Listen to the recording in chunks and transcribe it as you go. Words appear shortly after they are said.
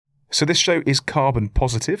So this show is carbon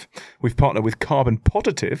positive. We've partnered with Carbon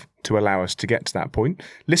Positive to allow us to get to that point.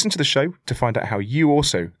 Listen to the show to find out how you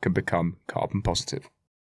also can become carbon positive.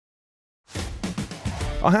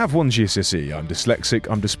 I have one GCSE, I'm dyslexic,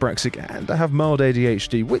 I'm dyspraxic, and I have mild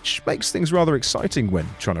ADHD, which makes things rather exciting when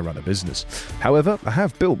trying to run a business. However, I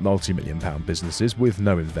have built multi-million-pound businesses with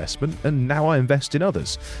no investment, and now I invest in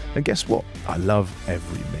others. And guess what? I love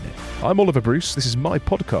every minute. I'm Oliver Bruce, this is my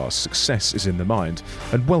podcast, Success is in the Mind,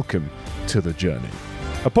 and welcome to The Journey.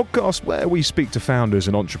 A podcast where we speak to founders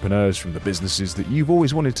and entrepreneurs from the businesses that you've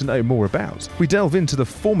always wanted to know more about. We delve into the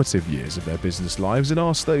formative years of their business lives and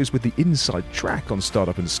ask those with the inside track on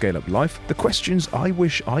startup and scale-up life the questions I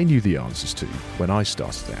wish I knew the answers to when I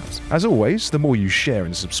started out. As always, the more you share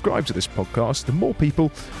and subscribe to this podcast, the more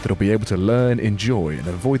people that'll be able to learn, enjoy, and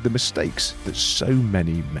avoid the mistakes that so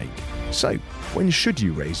many make. So, when should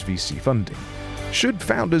you raise VC funding? Should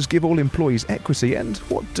founders give all employees equity, and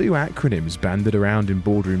what do acronyms banded around in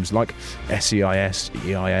boardrooms like SEIS,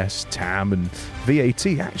 EIS, TAM and VAT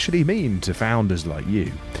actually mean to founders like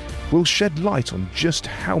you? We'll shed light on just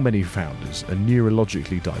how many founders are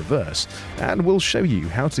neurologically diverse, and we'll show you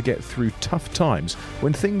how to get through tough times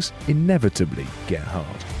when things inevitably get hard.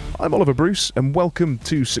 I'm Oliver Bruce, and welcome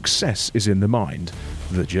to Success is in the Mind,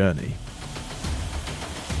 The Journey.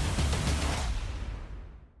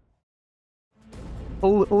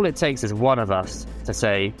 All it takes is one of us to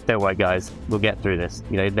say, don't worry guys, we'll get through this.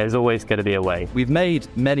 You know, there's always going to be a way. We've made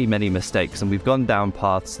many mistakes and we've gone down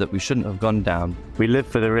paths that we shouldn't have gone down. We live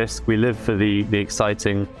for the risk, we live for the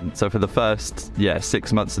exciting. So for the first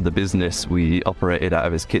 6 months of the business, we operated out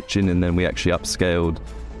of his kitchen and then we actually upscaled.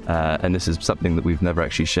 And this is something that we've never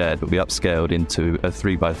actually shared, but we upscaled into a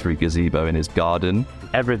 3x3 gazebo in his garden.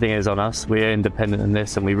 Everything is on us. We're independent in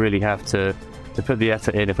this and we really have to put the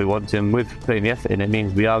effort in if we want to, and with putting the effort in, it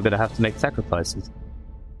means we are going to have to make sacrifices.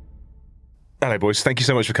 Hello, boys. Thank you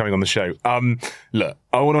so much for coming on the show. Look,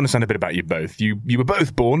 I want to understand a bit about you both. You were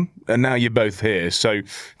both born, and now you're both here. So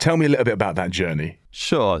tell me a little bit about that journey.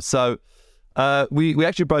 Sure. So we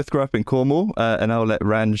actually both grew up in Cornwall, and I'll let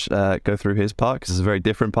Ranj go through his part, because it's a very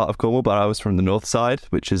different part of Cornwall, but I was from the north side,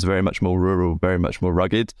 which is very much more rural, very much more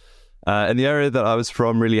rugged. And the area that I was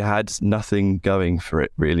from really had nothing going for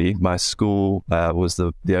it, really. My school was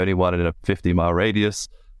the only one in a 50-mile radius.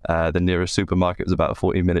 The nearest supermarket was about a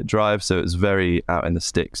 40-minute drive, so it was very out in the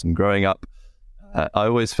sticks. And growing up, I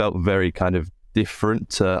always felt very kind of different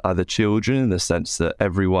to other children in the sense that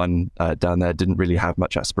everyone down there didn't really have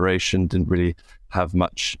much aspiration, didn't really have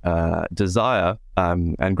much desire.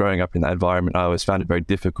 And growing up in that environment, I always found it very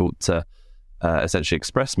difficult to essentially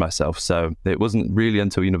express myself. So it wasn't really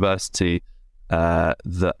until university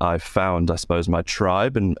that I found, I suppose, my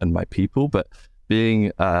tribe and my people. But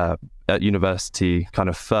being at university kind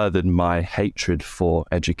of furthered my hatred for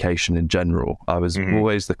education in general. I was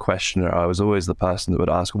always the questioner. I was always the person that would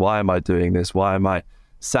ask, why am I doing this? Why am I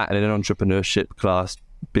sat in an entrepreneurship class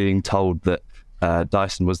being told that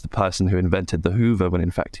Dyson was the person who invented the Hoover when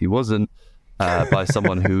in fact he wasn't? By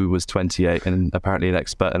someone who was 28 and apparently an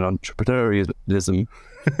expert in entrepreneurialism.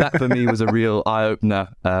 That for me was a real eye-opener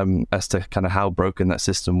as to kind of how broken that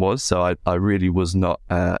system was. So I really was not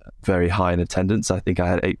very high in attendance. I think I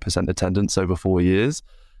had 8% attendance over 4 years.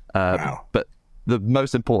 Wow. But the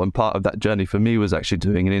most important part of that journey for me was actually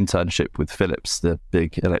doing an internship with Philips, the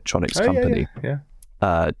big electronics company.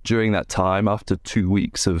 Yeah. During that time, after 2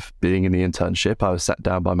 weeks of being in the internship, I was sat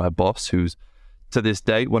down by my boss, who's to this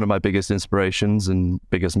date one of my biggest inspirations and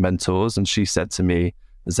biggest mentors, and she said to me,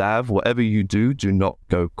 Xav, whatever you do, do not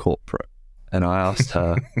go corporate. And I asked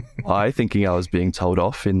her why, thinking I was being told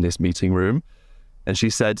off in this meeting room, and she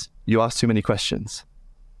said, you ask too many questions.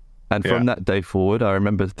 And from that day forward, I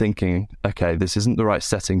remember thinking, okay, this isn't the right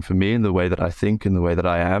setting for me in the way that I think and the way that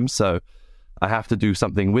I am, so I have to do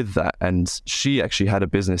something with that. And she actually had a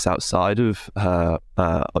business outside of her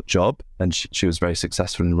job, and she was very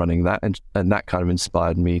successful in running that. And that kind of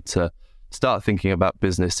inspired me to start thinking about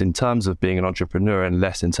business in terms of being an entrepreneur and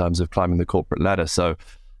less in terms of climbing the corporate ladder. So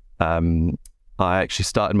I actually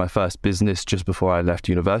started my first business just before I left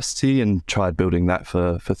university and tried building that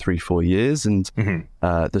for 3-4 years. And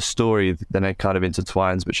the story then it kind of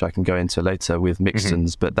intertwines, which I can go into later with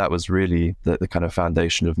Mixtons, but that was really the kind of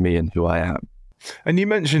foundation of me and who I am. And you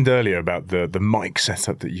mentioned earlier about the mic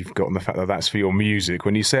setup that you've got and the fact that that's for your music.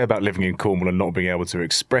 When you say about living in Cornwall and not being able to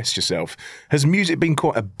express yourself, has music been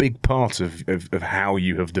quite a big part of how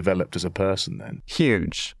you have developed as a person then?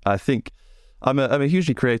 Huge. I think I'm a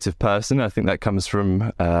hugely creative person. I think that comes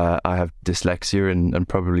from, I have dyslexia and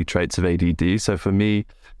probably traits of ADD. So for me,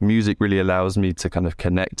 music really allows me to kind of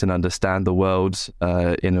connect and understand the world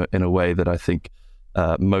in a way that I think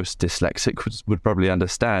most dyslexic would probably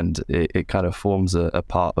understand. It kind of forms a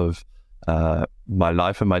part of my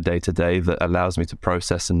life and my day-to-day that allows me to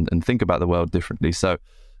process and think about the world differently. So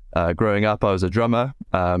growing up, I was a drummer,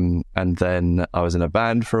 and then I was in a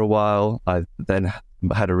band for a while. I then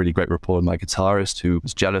had a really great rapport with my guitarist, who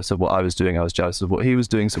was jealous of what I was doing. I was jealous of what he was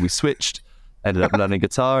doing, so we switched. Ended up learning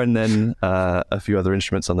guitar and then a few other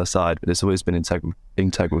instruments on the side, but it's always been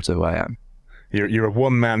integral to who I am. You're a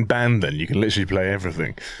one-man band then. You can literally play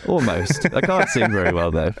everything. Almost. I can't sing very well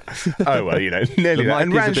though. Oh well, nearly. The That.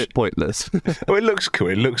 mic is a bit pointless. Oh, it looks cool.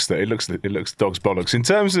 It looks dog's bollocks. In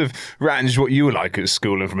terms of Ranj, what you were like at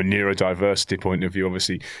school, and from a neurodiversity point of view,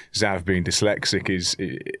 obviously Xav being dyslexic is,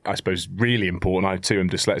 I suppose, really important. I too am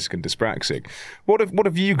dyslexic and dyspraxic. What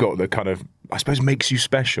have you got that kind of, I suppose, makes you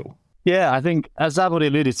special? Yeah, I think, as Xav already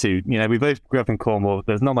alluded to, we both grew up in Cornwall.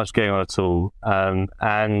 There's not much going on at all.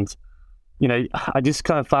 And I just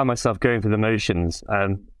kind of found myself going through the motions.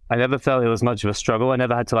 I never felt it was much of a struggle. I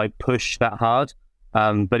never had to push that hard.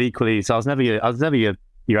 But equally, so I was never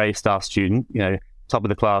your A-star student, top of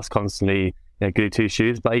the class constantly, goody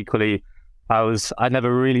two-shoes. But equally, I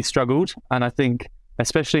never really struggled. And I think,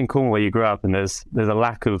 especially in Cornwall where you grew up, and there's a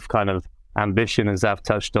lack of kind of ambition, as Xav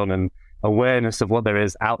touched on, and awareness of what there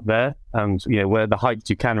is out there, and where the heights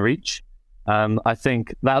you can reach. I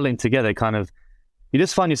think that linked together kind of, you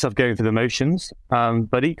just find yourself going through the motions,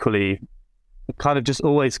 but equally kind of just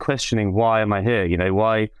always questioning, why am I here?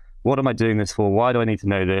 What am I doing this for? Why do I need to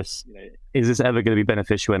know this? Is this ever going to be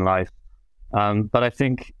beneficial in life? But I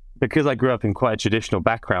think because I grew up in quite a traditional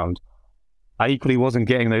background, I equally wasn't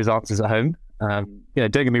getting those answers at home.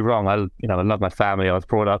 Don't get me wrong. I love my family. I was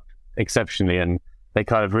brought up exceptionally, and they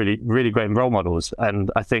kind of really, really great role models. And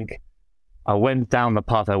I think I went down the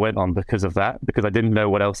path I went on because of that, because I didn't know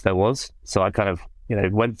what else there was. So I kind of,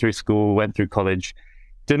 went through school, went through college,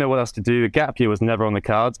 didn't know what else to do. A gap year was never on the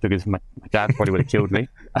cards because my dad probably would have killed me.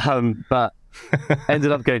 But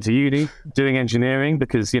ended up going to uni, doing engineering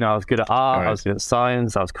because, I was good at art, right. I was good at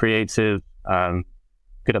science, I was creative,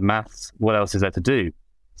 good at maths. What else is there to do?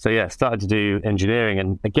 So yeah, started to do engineering.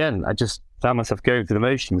 And again, I just found myself going through the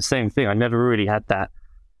motions. Same thing. I never really had that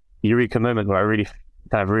eureka moment where I really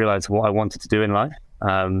kind of realized what I wanted to do in life.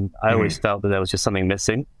 I always felt that there was just something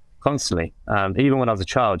missing constantly. Even when I was a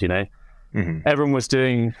child, everyone was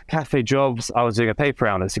doing cafe jobs. I was doing a paper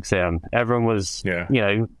round at 6 a.m. Everyone was,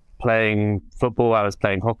 playing football. I was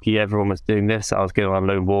playing hockey. Everyone was doing this. I was going on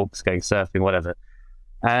lone walks, going surfing, whatever.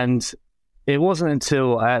 And it wasn't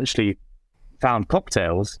until I actually found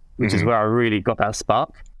cocktails, which is where I really got that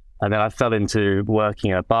spark. And then I fell into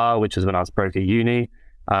working at a bar, which was when I was broke at uni.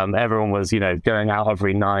 Everyone was, going out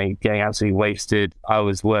every night, getting absolutely wasted. I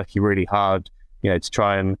was working really hard, to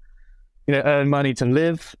try and, earn money to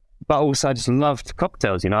live. But also I just loved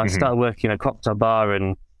cocktails, I started working in a cocktail bar,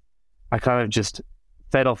 and I kind of just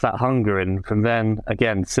fed off that hunger. And from then,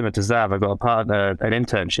 again, similar to Xav, I got an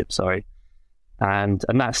internship, and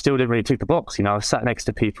that still didn't really tick the box. I was sat next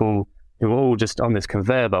to people who were all just on this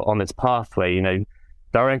conveyor belt, on this pathway,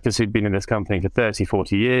 directors who'd been in this company for 30,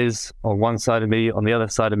 40 years on one side of me. On the other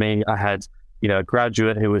side of me, I had, a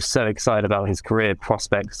graduate who was so excited about his career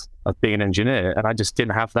prospects of being an engineer, and I just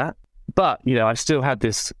didn't have that. But, I still had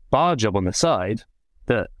this bar job on the side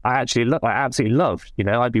that I absolutely loved.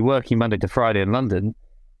 I'd be working Monday to Friday in London,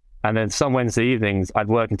 and then some Wednesday evenings, I'd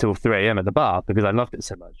work until 3 a.m. at the bar because I loved it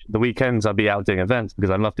so much. The weekends, I'd be out doing events because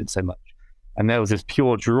I loved it so much. And there was this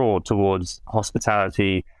pure draw towards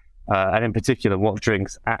hospitality, and in particular, what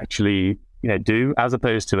drinks actually, do, as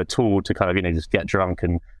opposed to a tool to kind of, just get drunk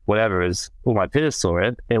and whatever. As all my peers saw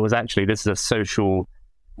it, it was actually, this is a social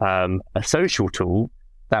tool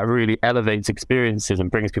that really elevates experiences and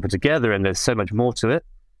brings people together, and there's so much more to it.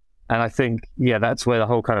 And I think, that's where the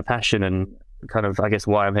whole kind of passion and kind of, I guess,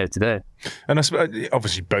 why I'm here today. And I suppose,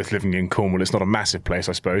 obviously, both living in Cornwall, it's not a massive place,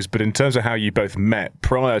 I suppose, but in terms of how you both met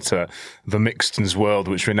prior to the Mixtons world,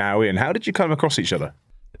 which we're now in, how did you come across each other?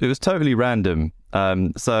 It was totally random.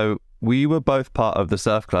 So we were both part of the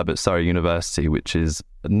surf club at Surrey University, which is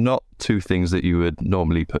not two things that you would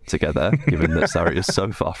normally put together, given that Surrey is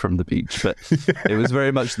so far from the beach. But it was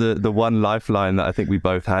very much the one lifeline that I think we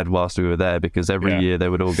both had whilst we were there, because every year they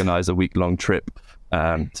would organise a week-long trip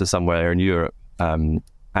to somewhere in Europe.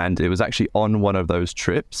 And it was actually on one of those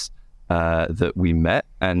trips that we met,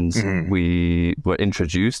 and we were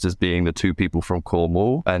introduced as being the two people from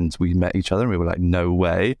Cornwall, and we met each other and we were like, no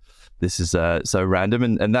way. this is so random.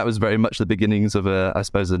 And that was very much the beginnings of I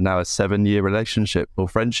suppose now a 7-year relationship or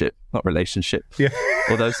friendship, not relationship. Yeah.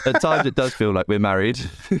 Although at times it does feel like we're married.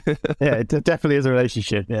 Yeah, it definitely is a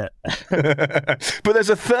relationship, yeah. But there's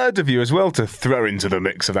a third of you as well to throw into the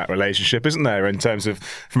mix of that relationship, isn't there, in terms of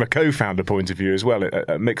from a co-founder point of view as well at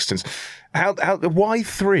Mixtons. Why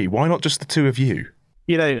 3? Why not just the 2 of you?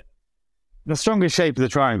 The strongest shape of the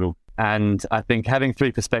triangle. And I think having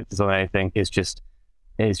 3 perspectives on anything it's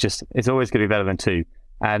always going to be better than 2.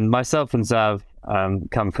 And myself and Xav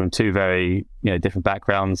come from 2 very different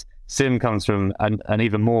backgrounds. Sim comes from an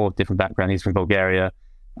even more different background. He's from Bulgaria.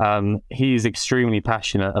 He's extremely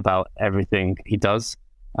passionate about everything he does,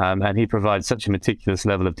 and he provides such a meticulous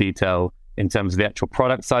level of detail in terms of the actual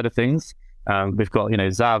product side of things. We've got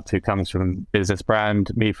Xav, who comes from business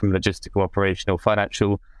brand, me from logistical, operational,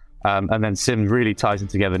 financial, and then Sim really ties it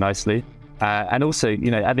together nicely. And also, at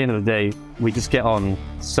the end of the day, we just get on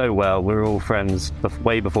so well. We're all friends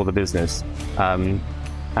way before the business, and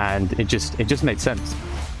it just makes sense.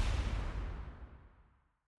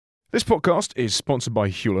 This podcast is sponsored by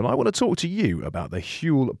Huel, and I want to talk to you about the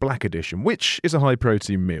Huel Black Edition, which is a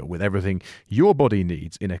high-protein meal with everything your body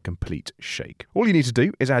needs in a complete shake. All you need to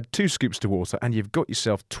do is add 2 scoops to water, and you've got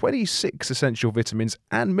yourself 26 essential vitamins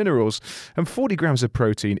and minerals and 40 grams of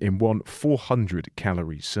protein in one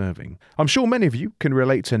 400-calorie serving. I'm sure many of you can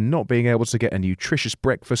relate to not being able to get a nutritious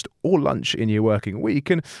breakfast or lunch in your working week,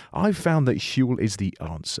 and I've found that Huel is the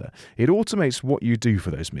answer. It automates what you do for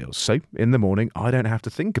those meals, so in the morning I don't have to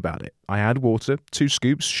think about it. I add water, 2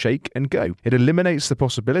 scoops, shake and go. It eliminates the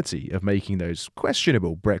possibility of making those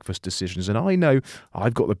questionable breakfast decisions, and I know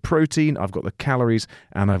I've got the protein, I've got the calories,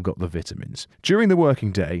 and I've got the vitamins. During the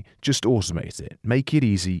working day, just automate it. Make it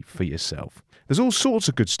easy for yourself. There's all sorts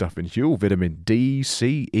of good stuff in Huel: vitamin D,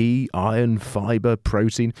 C, E, iron, fibre,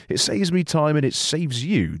 protein. It saves me time and it saves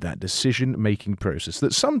you that decision-making process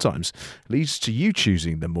that sometimes leads to you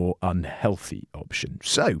choosing the more unhealthy option.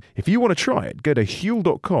 So, if you want to try it, go to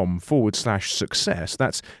huel.com/success.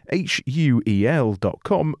 That's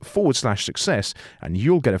HUEL.com/success, and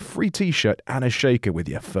you'll get a free t-shirt and a shaker with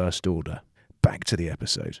your first order. Back to the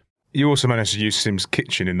episode. You also managed to use Sim's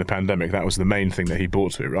kitchen in the pandemic. That was the main thing that he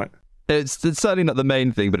brought to it, right? It's certainly not the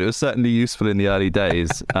main thing, but it was certainly useful in the early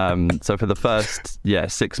days. So for the first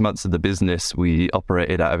 6 months of the business, we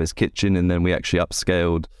operated out of his kitchen, and then we actually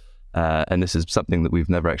upscaled. And this is something that we've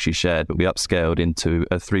never actually shared, but we upscaled into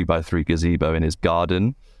a 3x3 gazebo in his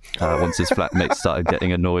garden. Once his flatmates started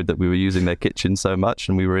getting annoyed that we were using their kitchen so much,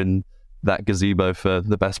 and we were in that gazebo for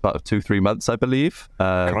the best part of 2-3 months, I believe.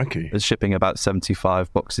 Crikey. Shipping about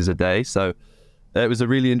 75 boxes a day. So it was a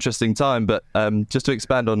really interesting time. But just to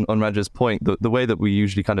expand on Ranj's point, the way that we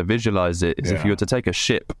usually kind of visualize it is if you were to take a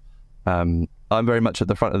ship, I'm very much at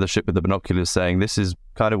the front of the ship with the binoculars saying, this is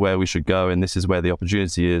kind of where we should go and this is where the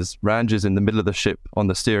opportunity is. Ranj is in the middle of the ship on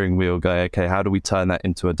the steering wheel going, okay, how do we turn that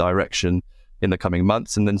into a direction in the coming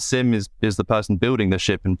months? And then Sim is the person building the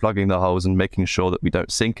ship and plugging the holes and making sure that we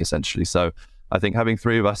don't sink, essentially. So I think having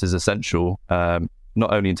 3 of us is essential,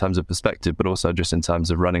 not only in terms of perspective, but also just in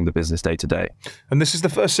terms of running the business day to day. And this is the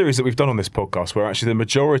first series that we've done on this podcast where actually the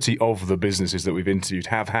majority of the businesses that we've interviewed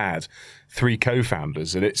have had 3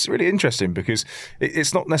 co-founders. And it's really interesting because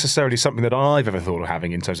it's not necessarily something that I've ever thought of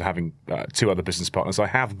having in terms of having 2 other business partners. I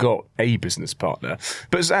have got a business partner.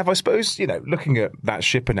 But Xav, I suppose, looking at that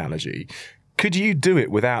ship analogy, could you do it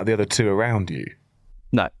without the other 2 around you?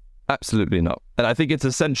 No, absolutely not. And I think it's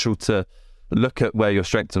essential to look at where your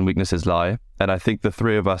strengths and weaknesses lie. And I think the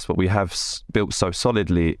 3 of us, what we have built so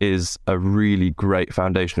solidly is a really great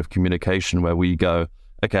foundation of communication where we go,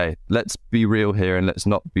 okay, let's be real here and let's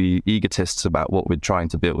not be egotists about what we're trying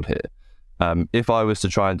to build here. If I was to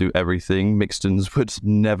try and do everything, Mixtons would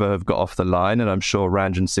never have got off the line. And I'm sure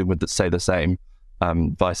Ranj and Sim would say the same,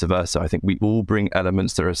 vice versa. I think we all bring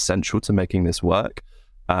elements that are essential to making this work.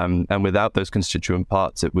 And without those constituent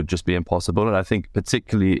parts, it would just be impossible. And I think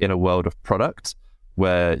particularly in a world of product,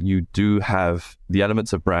 where you do have the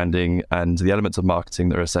elements of branding and the elements of marketing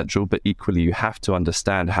that are essential, but equally you have to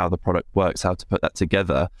understand how the product works, how to put that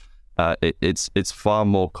together. It's far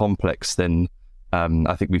more complex than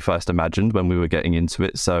I think we first imagined when we were getting into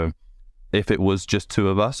it. So if it was just 2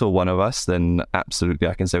 of us or 1 of us, then absolutely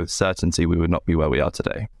I can say with certainty we would not be where we are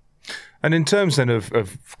today. And in terms then of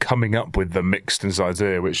coming up with the Mixtons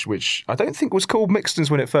idea, which I don't think was called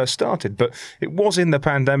Mixtons when it first started, but it was in the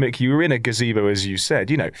pandemic. You were in a gazebo, as you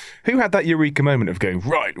said. Who had that eureka moment of going,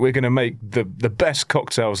 right, we're going to make the best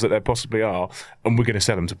cocktails that there possibly are, and we're going to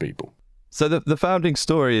sell them to people? So the founding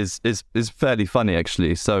story is fairly funny,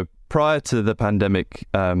 actually. So prior to the pandemic,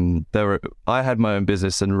 I had my own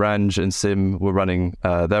business, and Ranj and Sim were running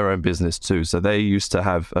their own business too. So they used to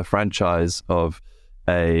have a franchise of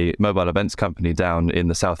a mobile events company down in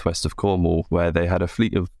the southwest of Cornwall, where they had a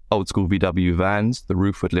fleet of old school VW vans. The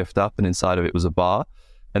roof would lift up and inside of it was a bar.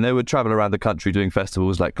 And they would travel around the country doing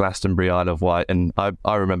festivals like Glastonbury, Isle of Wight. And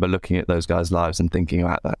I remember looking at those guys' lives and thinking,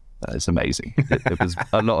 wow, that is amazing. It was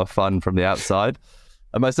a lot of fun from the outside.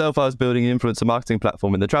 And myself, I was building an influencer marketing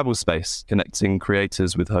platform in the travel space, connecting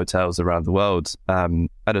creators with hotels around the world. And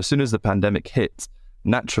as soon as the pandemic hit,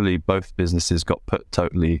 naturally, both businesses got put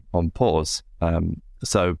totally on pause.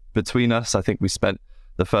 So between us, I think we spent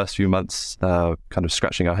the first few months kind of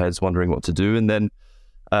scratching our heads, wondering what to do. And then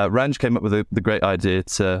Ranj came up with the great idea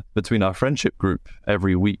to, between our friendship group,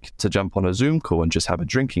 every week to jump on a Zoom call and just have a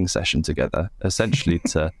drinking session together, essentially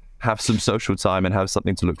to have some social time and have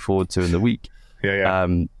something to look forward to in the week.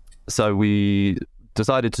 So we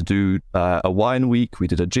decided to do a wine week, we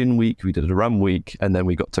did a gin week, we did a rum week, and then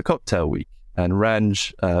we got to cocktail week. And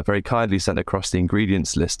Ranj very kindly sent across the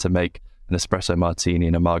ingredients list to make an espresso martini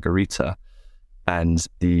and a margarita. And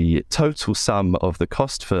the total sum of the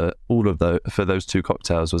cost for for those two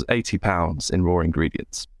cocktails was £80 in raw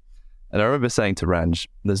ingredients. And I remember saying to Ranj,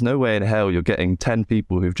 there's no way in hell you're getting 10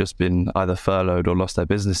 people who've just been either furloughed or lost their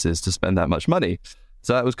businesses to spend that much money.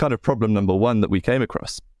 So that was kind of problem number one that we came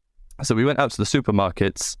across. So we went out to the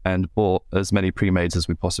supermarkets and bought as many pre-mades as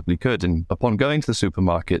we possibly could. And upon going to the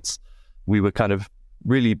supermarkets, we were kind of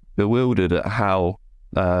really bewildered at how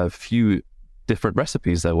few different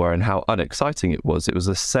recipes there were and how unexciting it was. It was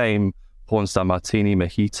the same pornstar martini,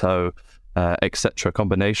 mojito, etc.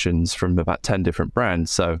 combinations from about 10 different brands.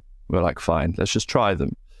 So we're like, fine, let's just try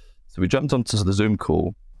them. So we jumped onto the Zoom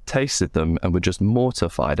call, tasted them, and were just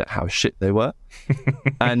mortified at how shit they were.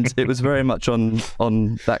 And it was very much on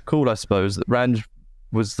that call, I suppose, that Ranj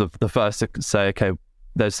was the first to say, okay,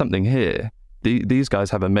 there's something here. These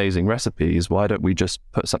guys have amazing recipes. Why don't we just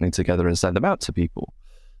put something together and send them out to people?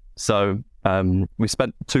 So we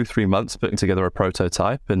spent 2-3 months putting together a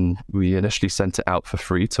prototype, and we initially sent it out for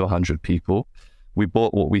free to 100 people. We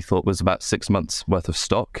bought what we thought was about 6 months worth of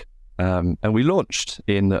stock, and we launched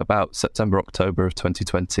in about September, October of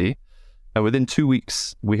 2020. And within 2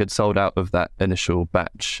 weeks, we had sold out of that initial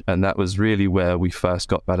batch. And that was really where we first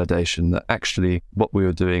got validation that actually what we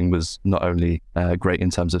were doing was not only great in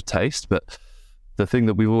terms of taste, but the thing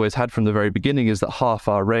that we've always had from the very beginning is that half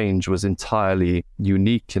our range was entirely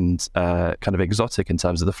unique and kind of exotic in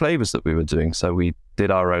terms of the flavors that we were doing. So we did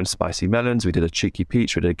our own spicy melons, we did a cheeky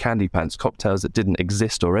peach, we did candy pants cocktails that didn't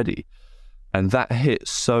exist already. And that hit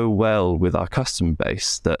so well with our customer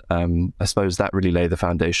base that I suppose that really laid the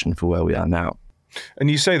foundation for where we are now.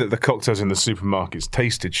 And you say that the cocktails in the supermarkets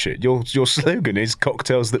tasted shit. Your slogan is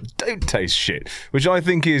cocktails that don't taste shit, which I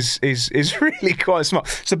think is really quite smart.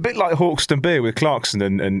 It's a bit like Hawkston Beer with Clarkson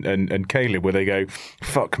and Caleb, where they go,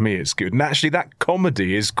 "Fuck me, it's good." And actually, that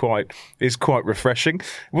comedy is quite refreshing.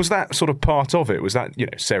 Was that sort of part of it? Was that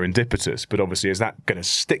serendipitous? But obviously, is that going to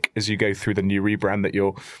stick as you go through the new rebrand that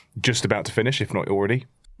you're just about to finish, if not already?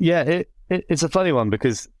 Yeah, it's a funny one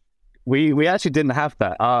because we actually didn't have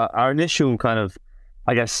that. Our initial kind of,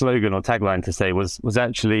 I guess, slogan or tagline to say was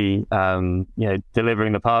actually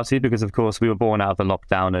delivering the party, because of course we were born out of the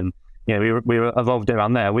lockdown, and we were evolved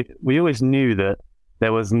around there. We always knew that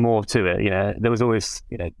there was more to it. There was always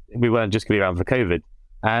we weren't just going to be around for COVID,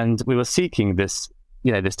 and we were seeking this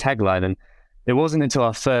this tagline. And it wasn't until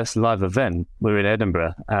our first live event, we were in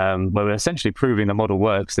Edinburgh, where we were essentially proving the model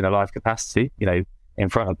works in a live capacity, in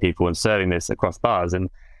front of people and serving this across bars.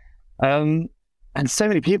 And so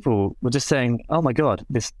many people were just saying, "Oh my God,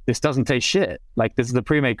 this doesn't taste shit. Like, this is a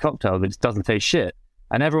pre-made cocktail that just doesn't taste shit."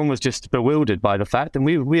 And everyone was just bewildered by the fact, and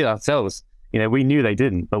we ourselves, we knew they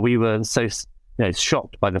didn't, but we were so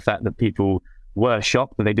shocked by the fact that people were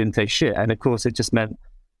shocked that they didn't taste shit. And of course, it just meant,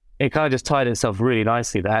 it kind of just tied itself really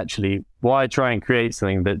nicely that actually, why try and create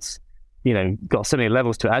something that's got so many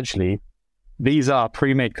levels to it? Actually, these are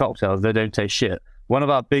pre-made cocktails that don't taste shit. One of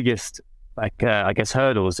our biggest I guess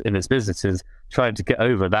hurdles in this business is trying to get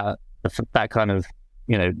over that kind of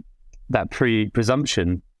that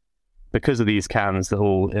presumption, because of these cans that are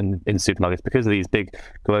all in supermarkets, because of these big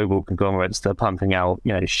global conglomerates that are pumping out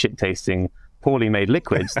shit tasting, poorly made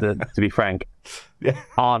liquids that, to be frank,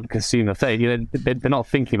 aren't consumer safe. They're not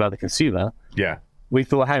thinking about the consumer. Yeah. We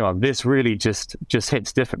thought, hang on, this really just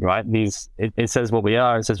hits different, right? It says what we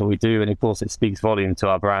are, it says what we do, and of course it speaks volume to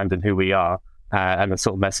our brand and who we are. And the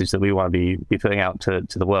sort of message that we want to be putting out to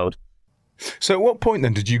the world. So at what point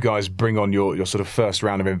then did you guys bring on your sort of first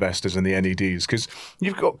round of investors and the NEDs? Because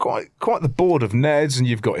you've got quite the board of Neds, and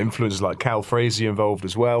you've got influencers like Cal Frazee involved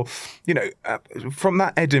as well. From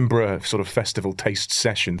that Edinburgh sort of festival taste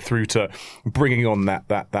session through to bringing on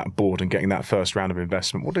that board and getting that first round of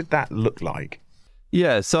investment, what did that look like?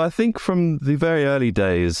 Yeah, so I think from the very early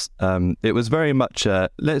days, it was very much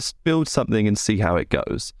let's build something and see how it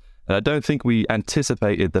goes. And I don't think we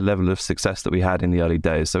anticipated the level of success that we had in the early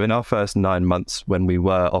days. So in our first 9 months, when we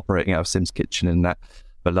were operating out of Sim's Kitchen in that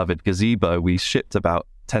beloved gazebo, we shipped about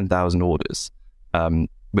 10,000 orders,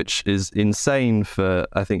 which is insane for,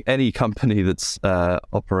 I think, any company that's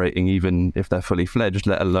operating, even if they're fully fledged,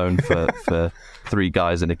 let alone for three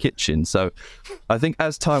guys in a kitchen. So I think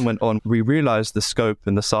as time went on, we realized the scope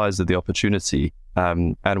and the size of the opportunity.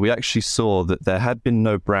 And we actually saw that there had been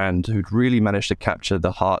no brand who'd really managed to capture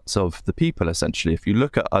the hearts of the people, essentially. If you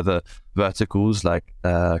look at other verticals like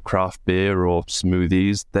craft beer or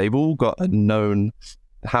smoothies, they've all got a known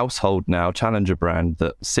household now, challenger brand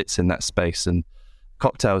that sits in that space. And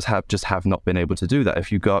cocktails have not been able to do that.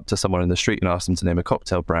 If you go up to someone in the street and ask them to name a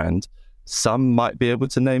cocktail brand, some might be able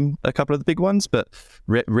to name a couple of the big ones, but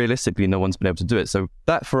realistically, no one's been able to do it. So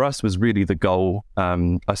that for us was really the goal,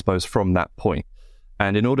 I suppose, from that point.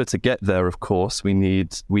 And in order to get there, of course, we knew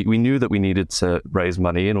that we needed to raise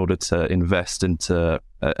money in order to invest and to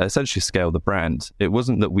essentially scale the brand. It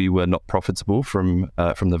wasn't that we were not profitable from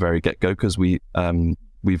the very get-go, because we've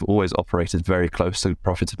always operated very close to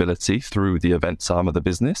profitability through the events arm of the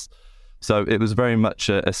business. So it was very much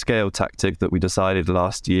a scale tactic that we decided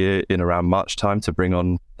last year in around March time to bring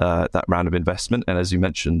on that round of investment. And as you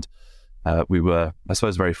mentioned, we were, I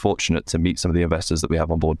suppose, very fortunate to meet some of the investors that we have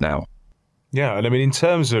on board now. Yeah, and I mean, in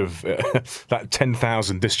terms of that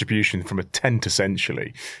 10,000 distribution from a tent,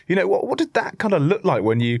 essentially, what did that kind of look like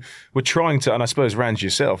when you were trying to, and I suppose Ranj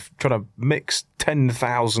yourself, trying to mix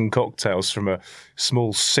 10,000 cocktails from a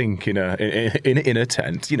small sink in a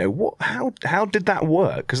tent? How did that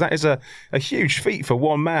work? Because that is a huge feat for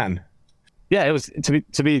one man. Yeah, it was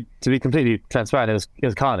to be completely transparent. It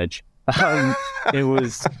was carnage. It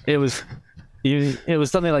was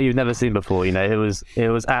something like you've never seen before. It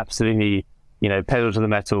was absolutely. Pedal to the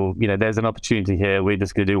metal, there's an opportunity here. We're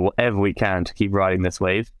just going to do whatever we can to keep riding this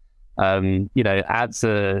wave. Ads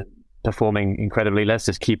are performing incredibly. Let's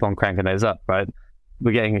just keep on cranking those up, right?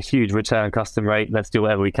 We're getting a huge return custom rate. Let's do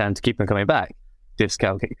whatever we can to keep them coming back.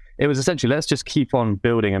 Discount. It was essentially, let's just keep on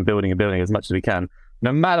building and building and building as much as we can,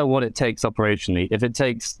 no matter what it takes operationally. If it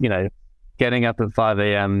takes, getting up at 5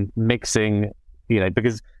 a.m., mixing,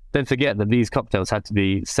 because don't forget that these cocktails had to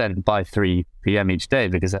be sent by 3 p.m. each day,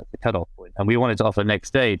 because that's the cutoff point. And we wanted to offer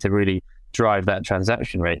next day to really drive that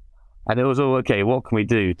transaction rate. And it was all, okay, what can we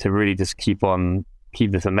do to really just keep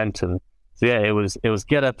this momentum? So yeah, it was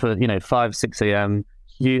get up at, 5, 6 a.m.,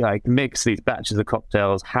 you mix these batches of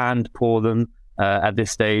cocktails, hand pour them at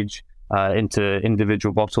this stage into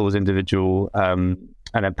individual bottles, and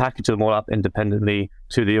then package them all up independently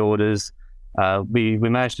to the orders. We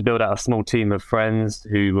managed to build out a small team of friends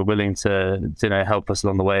who were willing to help us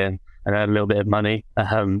along the way and earn a little bit of money,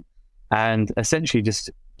 and essentially just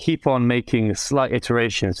keep on making slight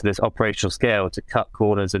iterations to this operational scale to cut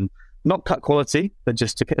corners and not cut quality, but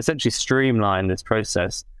just to essentially streamline this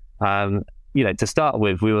process. To start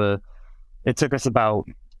with, it took us about,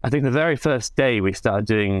 I think the very first day we started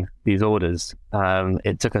doing these orders,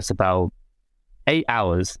 it took us about 8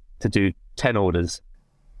 hours to do 10 orders.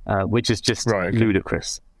 Which is just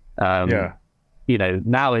ludicrous. Now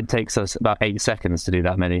it takes us about 8 seconds to do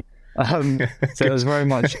that many. So it was very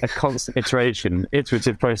much a constant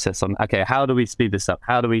iterative process on, okay, how do we speed this up?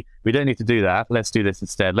 We don't need to do that. Let's do this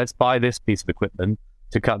instead. Let's buy this piece of equipment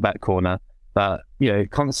to cut that corner. But,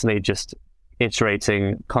 constantly just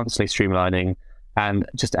iterating, constantly streamlining, and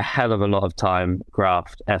just a hell of a lot of time,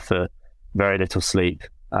 graft, effort, very little sleep,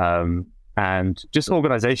 and just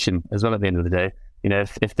organization as well at the end of the day.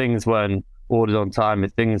 If things weren't ordered on time,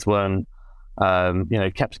 if things weren't,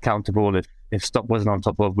 kept accountable, if stock wasn't on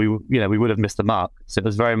top of, we would have missed the mark. So it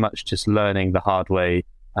was very much just learning the hard way,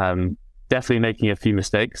 definitely making a few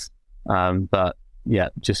mistakes, but yeah,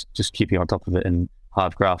 just keeping on top of it and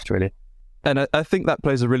hard graft, really. And I think that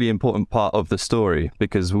plays a really important part of the story,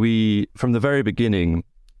 because from the very beginning,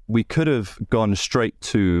 we could have gone straight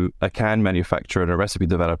to a can manufacturer and a recipe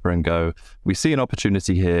developer and go, we see an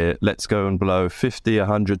opportunity here, let's go and blow 50,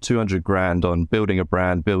 100, 200 grand on building a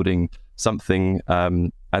brand, building something,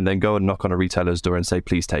 and then go and knock on a retailer's door and say,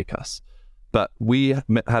 please take us. But we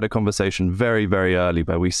had a conversation very, very early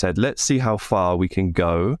where we said, let's see how far we can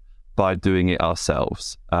go by doing it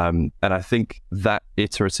ourselves. And I think that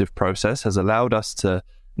iterative process has allowed us to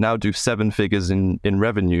now do 7 figures in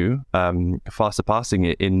revenue, far surpassing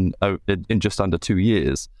it in just under 2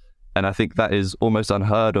 years. And I think that is almost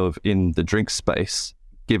unheard of in the drink space,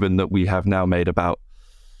 given that we have now made about,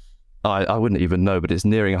 I wouldn't even know, but it's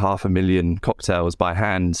nearing 500,000 cocktails by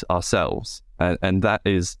hand ourselves. And that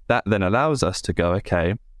then allows us to go,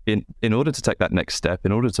 okay, in order to take that next step,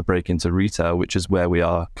 in order to break into retail, which is where we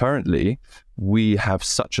are currently, we have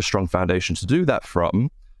such a strong foundation to do that from,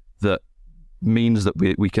 that means that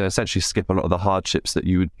we can essentially skip a lot of the hardships that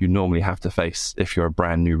you normally have to face if you're a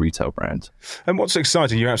brand new retail brand. And what's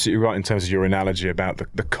exciting, you're absolutely right in terms of your analogy about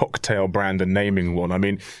the cocktail brand and naming one. I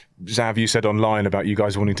mean, Xav, you said online about you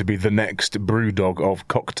guys wanting to be the next brewdog of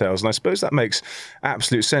cocktails, and I suppose that makes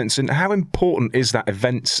absolute sense. And how important is that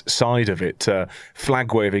events side of it,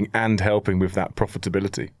 flag waving and helping with that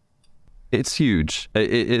profitability? It's huge.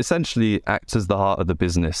 It essentially acts as the heart of the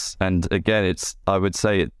business. And again, I would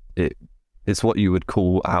say it's what you would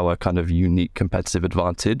call our kind of unique competitive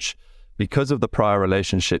advantage. Because of the prior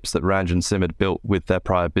relationships that Ranj and Sim had built with their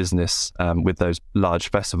prior business, with those large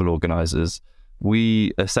festival organizers,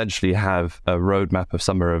 we essentially have a roadmap of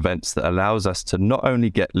summer events that allows us to not only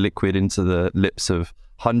get liquid into the lips of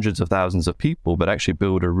hundreds of thousands of people, but actually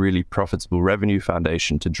build a really profitable revenue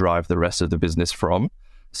foundation to drive the rest of the business from.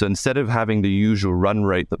 So instead of having the usual run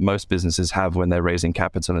rate that most businesses have when they're raising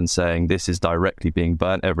capital and saying this is directly being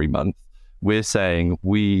burnt every month, we're saying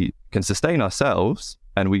we can sustain ourselves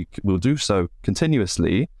and we will do so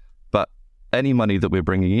continuously, but any money that we're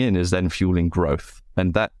bringing in is then fueling growth.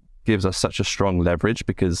 And that gives us such a strong leverage,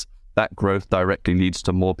 because that growth directly leads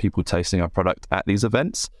to more people tasting our product at these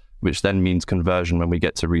events, which then means conversion when we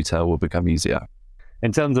get to retail will become easier.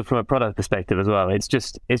 In terms of from a product perspective as well, it's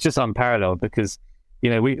just unparalleled, because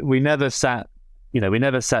we never sat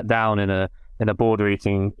down in a board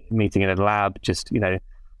meeting in a lab just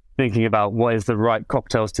thinking about what is the right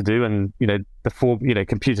cocktails to do, and before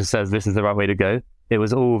computer says this is the right way to go. It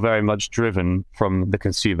was all very much driven from the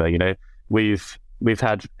consumer. We've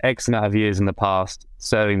had X amount of years in the past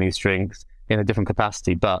serving these drinks in a different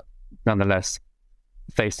capacity, but nonetheless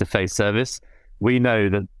face-to-face service. We know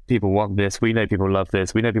that people want this, we know people love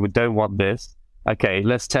this, we know people don't want this. Okay,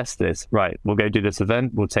 let's test this. Right, we'll go do this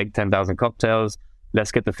event, we'll take 10,000 cocktails,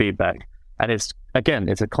 let's get the feedback. And it's a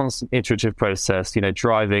constant iterative process,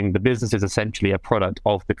 driving the business is essentially a product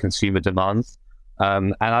of the consumer demands.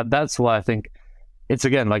 That's why I think it's,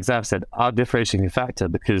 again, like Xav said, our differentiating factor,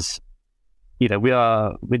 because,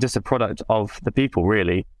 we're just a product of the people,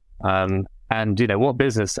 really. And what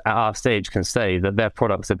business at our stage can say that their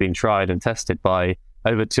products have been tried and tested by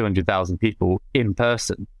over 200,000 people in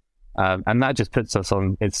person? And that just puts us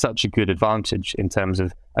on, it's such a good advantage in terms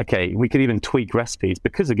of, okay, we could even tweak recipes,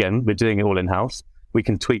 because again, we're doing it all in-house. We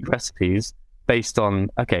can tweak recipes based on,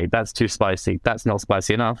 okay, that's too spicy, that's not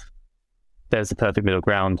spicy enough, there's the perfect middle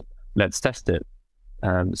ground, let's test it.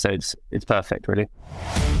 So it's perfect, really.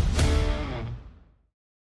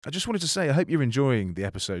 I just wanted to say, I hope you're enjoying the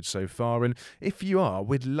episode so far, and if you are,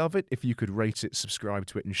 we'd love it if you could rate it, subscribe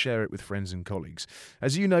to it, and share it with friends and colleagues.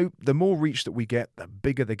 As you know, the more reach that we get, the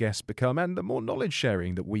bigger the guests become, and the more knowledge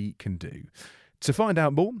sharing that we can do. To find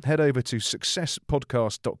out more, head over to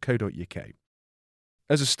successpodcast.co.uk.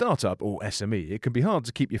 As a startup or SME, it can be hard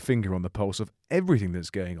to keep your finger on the pulse of everything that's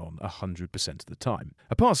going on 100% of the time.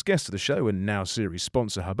 A past guest of the show and now series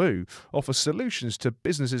sponsor Habu offers solutions to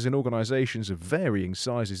businesses and organisations of varying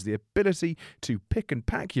sizes the ability to pick and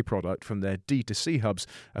pack your product from their D2C hubs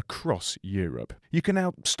across Europe. You can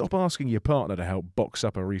now stop asking your partner to help box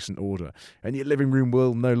up a recent order, and your living room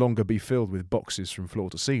will no longer be filled with boxes from floor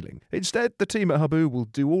to ceiling. Instead, the team at Habu will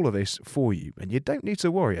do all of this for you, and you don't need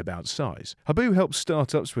to worry about size. Habu helps startups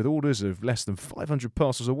with orders of less than 500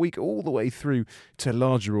 parcels a week all the way through to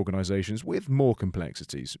larger organisations with more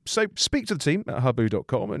complexities. So speak to the team at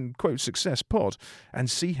habu.com and quote Success Pod and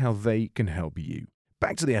see how they can help you.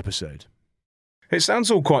 Back to the episode. It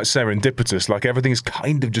sounds all quite serendipitous, like everything's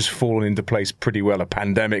kind of just fallen into place pretty well. A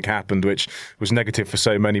pandemic happened, which was negative for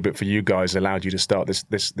so many, but for you guys allowed you to start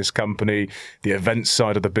this company. The events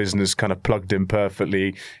side of the business kind of plugged in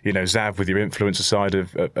perfectly. Xav, with your influencer side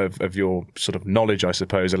of your sort of knowledge, I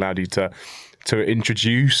suppose, allowed you to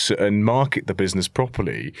introduce and market the business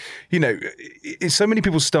properly. So many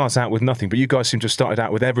people start out with nothing, but you guys seem to have started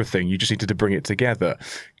out with everything. You just needed to bring it together.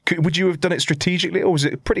 Would you have done it strategically, or was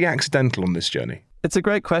it pretty accidental on this journey? It's a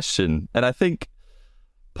great question. And I think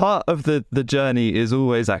part of the journey is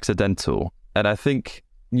always accidental. And I think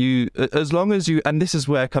as long as you, and this is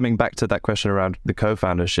where coming back to that question around the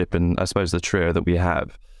co-foundership and I suppose the trio that we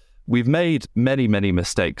have, we've made many, many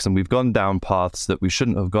mistakes and we've gone down paths that we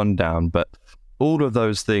shouldn't have gone down, but all of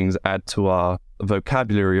those things add to our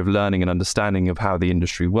vocabulary of learning and understanding of how the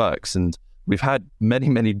industry works. And we've had many,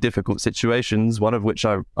 many difficult situations, one of which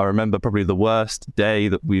I remember probably the worst day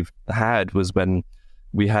that we've had was when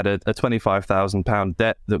we had a £25,000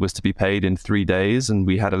 debt that was to be paid in 3 days, and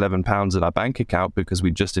we had £11 in our bank account because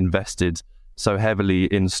we just invested so heavily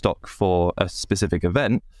in stock for a specific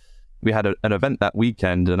event. We had an event that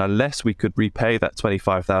weekend, and unless we could repay that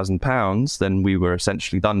 £25,000, then we were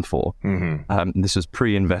essentially done for. This was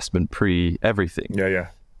pre-investment, pre-everything. Yeah.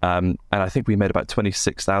 And I think we made about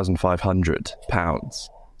 £26,500.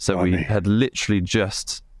 So we had literally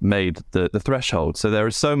just made the threshold. So there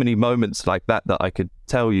are so many moments like that I could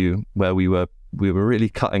tell you where we were really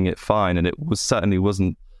cutting it fine, and it certainly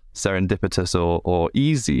wasn't serendipitous or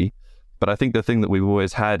easy. But I think the thing that we've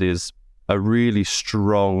always had is a really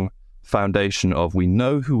strong foundation of, we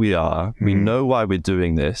know who we are, we know why we're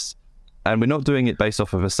doing this, and we're not doing it based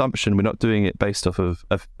off of assumption, we're not doing it based off of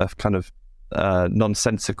kind of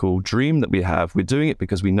nonsensical dream that we have. We're doing it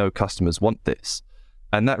because we know customers want this.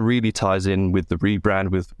 And that really ties in with the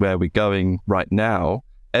rebrand, with where we're going right now.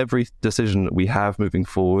 Every decision that we have moving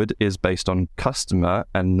forward is based on customer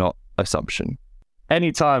and not assumption.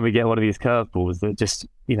 Anytime we get one of these curveballs that just,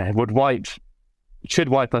 should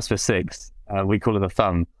wipe us for six, we call it a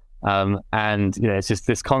thumb. And it's just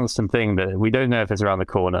this constant thing that we don't know if it's around the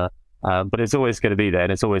corner, but it's always going to be there,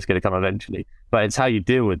 and it's always going to come eventually. But it's how you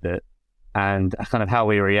deal with it and kind of how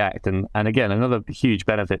we react. And again, another huge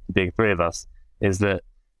benefit to being three of us is that,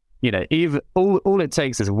 even all it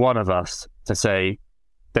takes is one of us to say,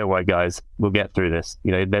 don't worry guys, we'll get through this.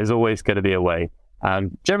 There's always going to be a way.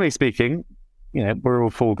 Generally speaking, we're all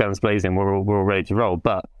full guns blazing, we're all ready to roll,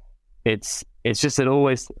 but it's just an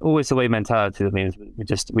always a way mentality that means we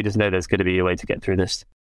just know there's going to be a way to get through this.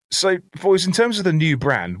 So, boys, in terms of the new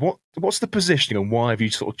brand, what's the positioning and why have you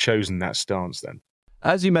sort of chosen that stance then?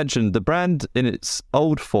 As you mentioned, the brand in its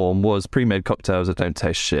old form was pre-made cocktails that don't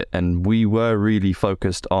taste shit, and we were really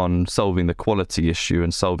focused on solving the quality issue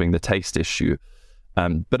and solving the taste issue.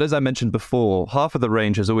 But as I mentioned before, half of the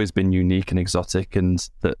range has always been unique and exotic, and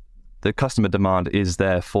the customer demand is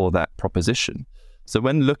there for that proposition. So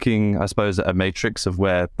when looking, I suppose, at a matrix of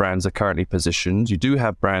where brands are currently positioned, you do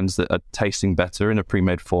have brands that are tasting better in a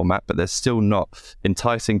pre-made format, but they're still not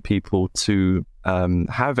enticing people to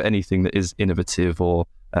have anything that is innovative or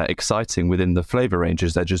exciting within the flavor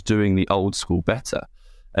ranges. They're just doing the old school better.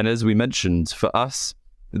 And as we mentioned, for us,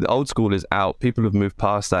 the old school is out. People have moved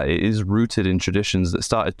past that. It is rooted in traditions that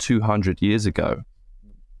started 200 years ago.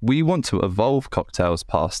 We want to evolve cocktails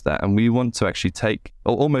past that, and we want to actually take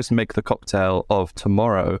or almost make the cocktail of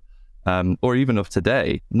tomorrow or even of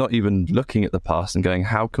today, not even looking at the past and going,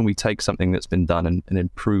 how can we take something that's been done and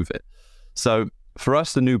improve it? So for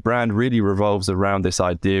us, the new brand really revolves around this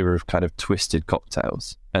idea of kind of twisted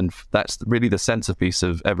cocktails. And that's really the centerpiece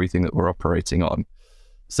of everything that we're operating on.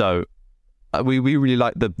 So we really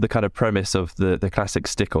like the kind of premise of the classic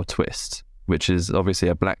stick or twist, which is obviously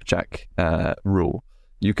a blackjack rule.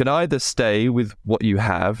 You can either stay with what you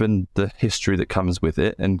have and the history that comes with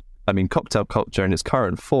it. And I mean, cocktail culture in its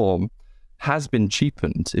current form has been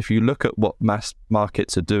cheapened. If you look at what mass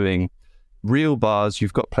markets are doing, real bars,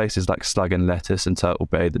 you've got places like Slug and Lettuce and Turtle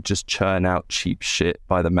Bay that just churn out cheap shit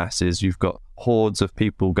by the masses. You've got hordes of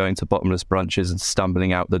people going to bottomless brunches and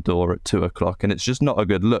stumbling out the door at 2:00, and it's just not a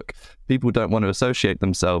good look. People don't want to associate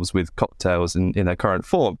themselves with cocktails in their current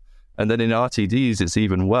form. And then in RTDs, it's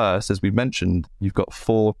even worse. As we mentioned, you've got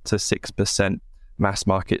 4 to 6% mass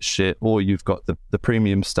market shit, or you've got the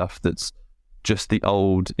premium stuff that's just the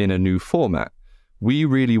old in a new format. We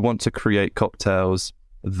really want to create cocktails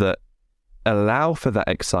that allow for that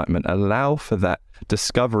excitement, allow for that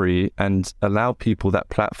discovery, and allow people that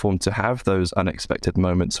platform to have those unexpected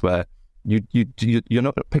moments where you're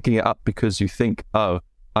not picking it up because you think, oh,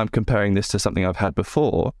 I'm comparing this to something I've had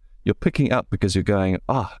before. You're picking it up because you're going,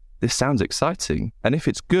 this sounds exciting. And if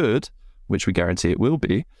it's good, which we guarantee it will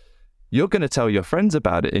be, you're going to tell your friends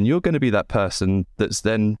about it, and you're going to be that person that's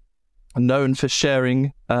then known for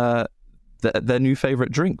sharing their new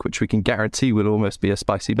favorite drink, which we can guarantee will almost be a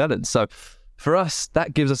spicy melon. So for us,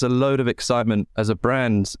 that gives us a load of excitement as a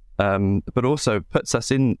brand, but also puts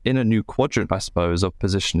us in a new quadrant, I suppose, of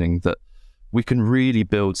positioning that we can really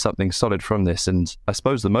build something solid from this. And I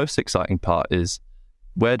suppose the most exciting part is,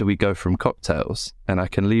 where do we go from cocktails? And I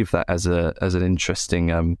can leave that as an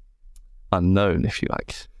interesting unknown, if you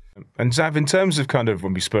like. And Xav, in terms of kind of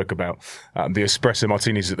when we spoke about the espresso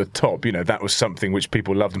martinis at the top, that was something which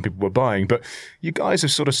people loved and people were buying. But you guys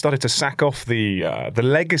have sort of started to sack off the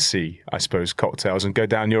legacy, I suppose, cocktails and go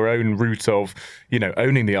down your own route of,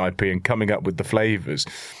 owning the IP and coming up with the flavours.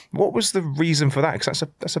 What was the reason for that? Because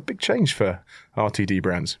that's a big change for RTD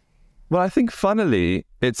brands. Well, I think funnily,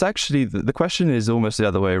 it's actually, the question is almost the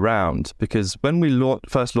other way around, because when we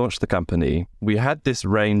first launched the company, we had this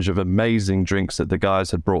range of amazing drinks that the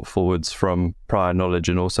guys had brought forwards from prior knowledge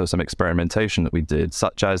and also some experimentation that we did,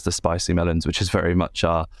 such as the spicy melons, which is very much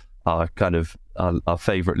our kind of our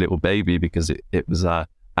favorite little baby, because it was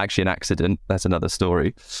actually an accident. That's another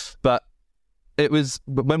story. But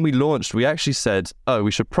when we launched, we actually said,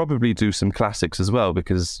 we should probably do some classics as well,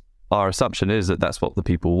 because our assumption is that that's what the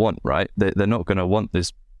people want, right? They're not going to want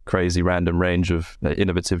this crazy random range of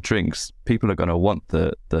innovative drinks. People are going to want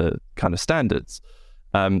the kind of standards.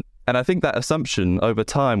 And I think that assumption over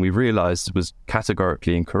time we realized was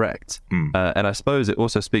categorically incorrect. And I suppose it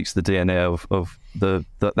also speaks to the DNA of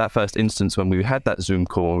that first instance when we had that Zoom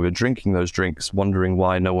call and we were drinking those drinks, wondering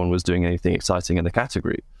why no one was doing anything exciting in the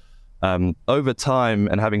category. Over time,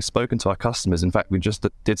 and having spoken to our customers, in fact, we just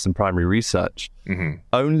did some primary research.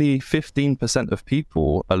 Only 15% of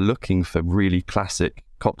people are looking for really classic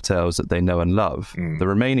cocktails that they know and love. The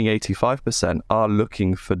remaining 85% are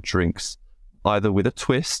looking for drinks either with a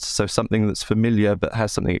twist, so something that's familiar but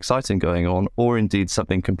has something exciting going on, or indeed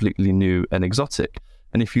something completely new and exotic.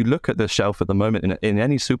 And if you look at the shelf at the moment in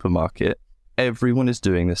any supermarket, everyone is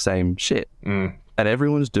doing the same shit. And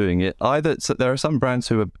everyone's doing it. So there are some brands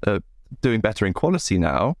who are doing better in quality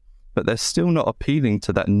now, but they're still not appealing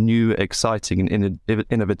to that new, exciting and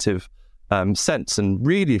innovative sense. And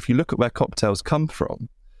really, if you look at where cocktails come from,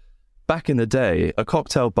 back in the day, a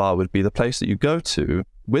cocktail bar would be the place that you go to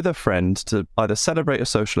with a friend to either celebrate a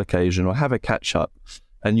social occasion or have a catch-up.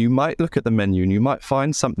 And you might look at the menu and you might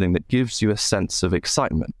find something that gives you a sense of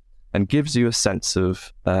excitement and gives you a sense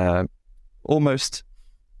of almost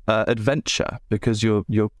adventure, because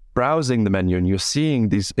you're browsing the menu and you're seeing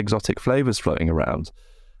these exotic flavors floating around.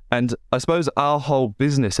 And I suppose our whole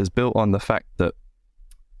business is built on the fact that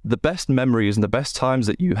the best memories and the best times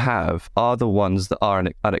that you have are the ones that are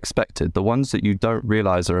unexpected, the ones that you don't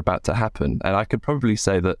realize are about to happen. And I could probably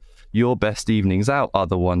say that your best evenings out are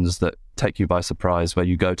the ones that take you by surprise, where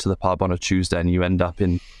you go to the pub on a Tuesday and you end up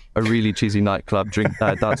in a really cheesy nightclub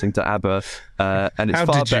dancing to ABBA, and it's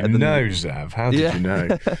far better than Xav? How did you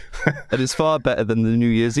know? And it's far better than the New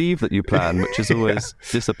Year's Eve that you plan, which is always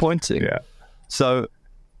disappointing. So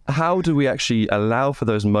how do we actually allow for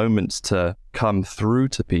those moments to come through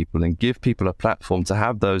to people and give people a platform to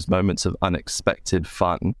have those moments of unexpected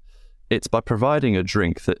fun? It's by providing a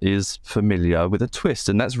drink that is familiar with a twist.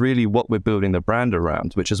 And that's really what we're building the brand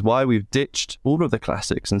around, which is why we've ditched all of the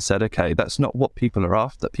classics and said, okay, that's not what people are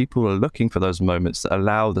after. People are looking for those moments that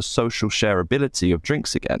allow the social shareability of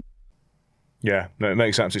drinks again. Yeah, no, it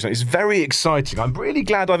makes absolute sense. It's very exciting. I'm really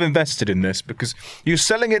glad I've invested in this, because you're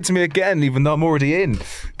selling it to me again, even though I'm already in.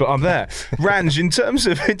 But I'm there. Ranj, in terms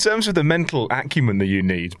of the mental acumen that you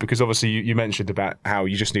need, because obviously you mentioned about how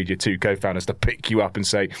you just need your two co-founders to pick you up and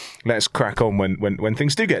say, let's crack on when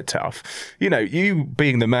things do get tough. You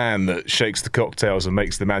being the man that shakes the cocktails and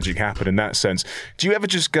makes the magic happen in that sense, do you ever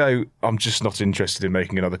just go, I'm just not interested in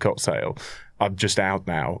making another cocktail? I'm just out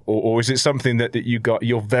now, or is it something that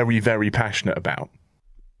you're very, very passionate about?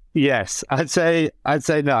 Yes, I'd say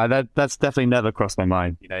no. That's definitely never crossed my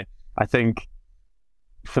mind. I think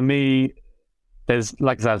for me, there's,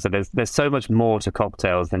 like Xav said, there's so much more to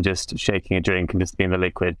cocktails than just shaking a drink and just being the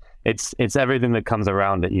liquid. It's everything that comes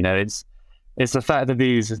around it. It's the fact that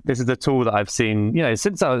this is a tool that I've seen.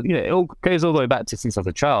 Since it all goes all the way back to since I was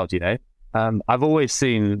a child. I've always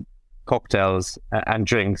seen cocktails and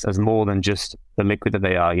drinks as more than just the liquid that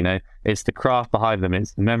they are. It's the craft behind them,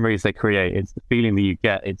 it's the memories they create, it's the feeling that you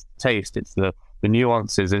get, it's the taste, it's the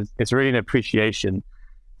nuances, it's really an appreciation.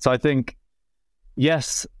 So I think,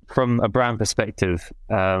 yes, from a brand perspective,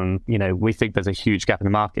 we think there's a huge gap in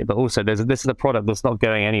the market, but also this is a product that's not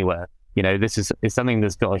going anywhere. This is something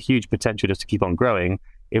that's got a huge potential just to keep on growing.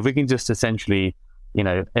 If we can just essentially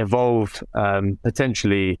evolve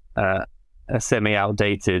potentially a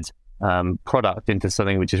semi-outdated product into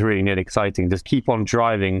something which is really new and exciting, just keep on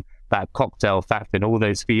driving that cocktail factor and all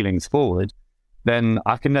those feelings forward, then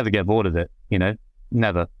I can never get bored of it,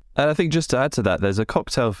 never. And I think just to add to that, there's a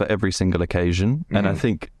cocktail for every single occasion. And I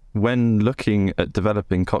think when looking at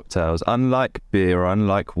developing cocktails, unlike beer or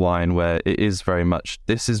unlike wine, where it is very much,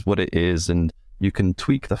 this is what it is, and you can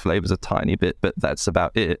tweak the flavors a tiny bit, but that's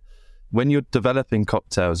about it. When you're developing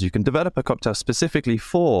cocktails, you can develop a cocktail specifically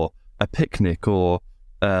for a picnic or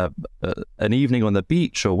an evening on the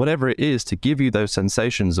beach or whatever it is, to give you those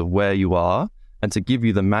sensations of where you are and to give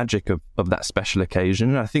you the magic of that special occasion.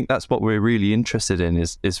 And I think that's what we're really interested in,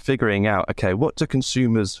 is figuring out, okay, what do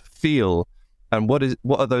consumers feel, and what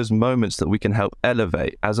are those moments that we can help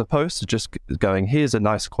elevate, as opposed to just going, here's a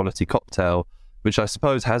nice quality cocktail, which I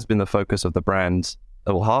suppose has been the focus of the brand,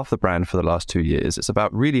 or half the brand, for the last 2 years. It's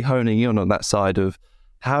about really honing in on that side of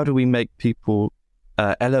how do we make people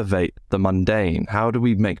elevate the mundane? How do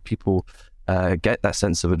we make people get that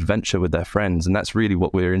sense of adventure with their friends? And that's really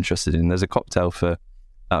what we're interested in. There's a cocktail for,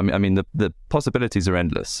 the possibilities are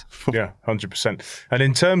endless. Yeah, 100%. And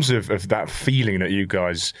in terms of that feeling that you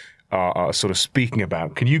guys are sort of speaking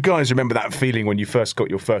about, can you guys remember that feeling when you first got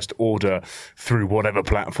your first order through whatever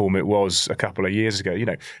platform it was a couple of years ago?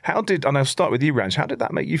 And I'll start with you, Ranj, how did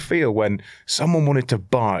that make you feel when someone wanted to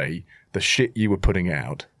buy the shit you were putting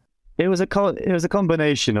out? It was a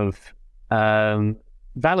combination of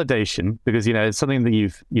validation, because it's something that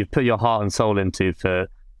you've put your heart and soul into for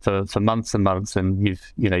months and months, and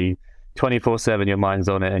you've 24/7 your mind's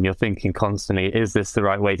on it, and you're thinking constantly, is this the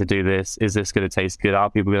right way to do this? Is this going to taste good? Are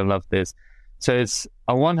people going to love this? So it's,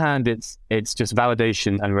 on one hand, it's just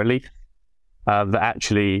validation and relief that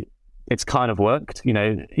actually it's kind of worked.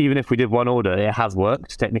 Even if we did one order, it has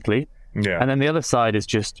worked technically. Yeah. And then the other side is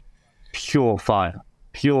just pure fire,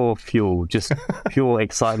 pure fuel, just pure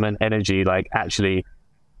excitement, energy. Like, actually,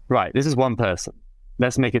 right, this is one person.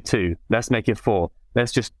 Let's make it 2. Let's make it 4.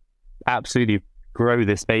 Let's just absolutely grow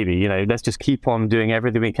this baby. Let's just keep on doing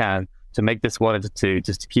everything we can to make this 1 into 2,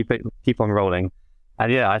 just to keep on rolling.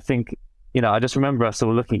 And yeah, I think, I just remember us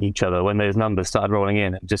all looking at each other when those numbers started rolling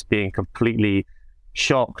in, and just being completely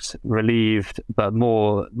shocked, relieved, but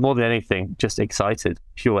more than anything, just excited,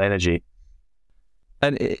 pure energy.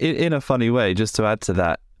 And in a funny way, just to add to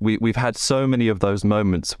that, we've had so many of those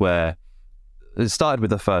moments where it started with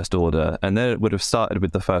the first order, and then it would have started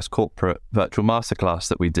with the first corporate virtual masterclass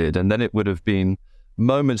that we did, and then it would have been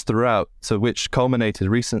moments throughout, to which culminated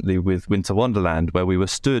recently with Winter Wonderland, where we were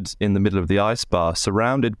stood in the middle of the ice bar,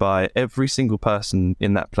 surrounded by every single person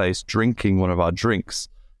in that place drinking one of our drinks.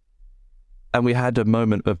 And we had a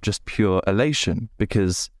moment of just pure elation,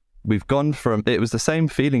 because we've gone from, it was the same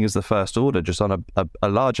feeling as the first order, just on a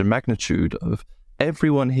larger magnitude of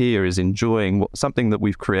everyone here is enjoying something that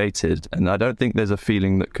we've created. And I don't think there's a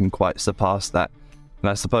feeling that can quite surpass that.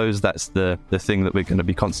 And I suppose that's the thing that we're going to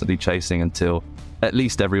be constantly chasing until at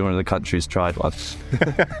least everyone in the country has tried one.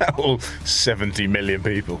 All 70 million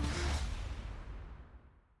people.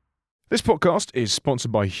 This podcast is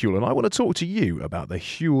sponsored by Huel, and I want to talk to you about the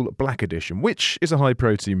Huel Black Edition, which is a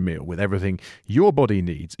high-protein meal with everything your body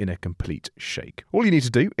needs in a complete shake. All you need to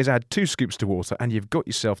do is add 2 scoops to water, and you've got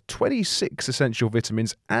yourself 26 essential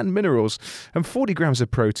vitamins and minerals and 40 grams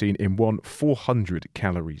of protein in one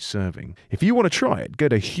 400-calorie serving. If you want to try it, go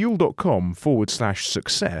to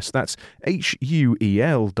huel.com/success. That's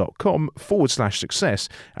HUEL.com/success,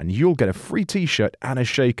 and you'll get a free t-shirt and a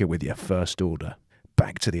shaker with your first order.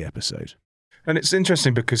 Back to the episode. And it's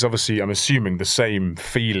interesting because obviously I'm assuming the same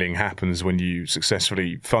feeling happens when you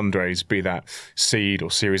successfully fundraise, be that seed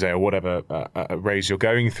or Series A or whatever raise you're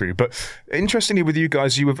going through. But interestingly with you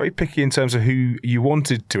guys, you were very picky in terms of who you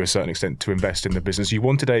wanted to a certain extent to invest in the business. You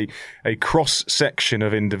wanted a cross-section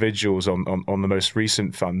of individuals on the most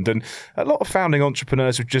recent fund. And a lot of founding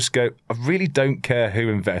entrepreneurs would just go, I really don't care who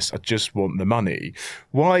invests, I just want the money.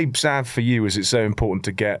 Why, Xav, for you, is it so important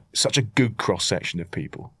to get such a good cross-section of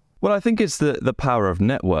people? Well, I think it's the power of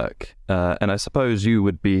network, and I suppose you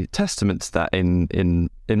would be testament to that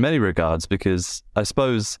in many regards, because I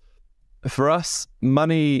suppose for us,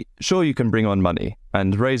 money, sure, you can bring on money,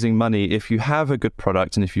 and raising money, if you have a good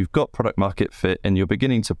product and if you've got product market fit and you're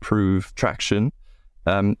beginning to prove traction,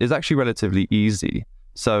 is actually relatively easy.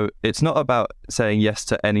 So it's not about saying yes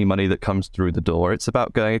to any money that comes through the door. It's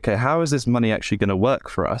about going, okay, how is this money actually going to work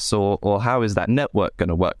for us? Or how is that network going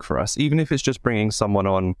to work for us? Even if it's just bringing someone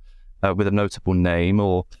on with a notable name,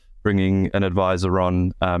 or bringing an advisor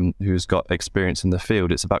on who's got experience in the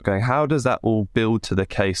field. It's about going, how does that all build to the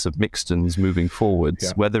case of Mixtons moving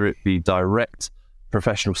forwards, whether it be direct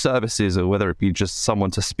professional services or whether it be just someone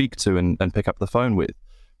to speak to and pick up the phone with.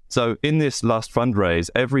 So in this last fundraise,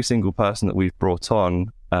 every single person that we've brought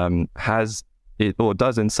on has it, or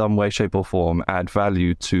does in some way, shape or form, add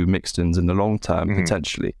value to Mixtons in the long term,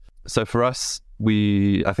 potentially. So for us,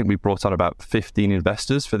 I think we brought on about 15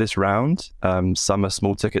 investors for this round. Some are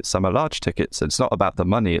small tickets, some are large tickets. It's not about the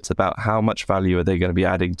money, it's about how much value are they going to be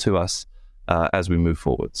adding to us as we move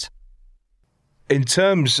forwards. In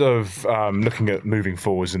terms of looking at moving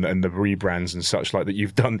forwards and the rebrands and such like that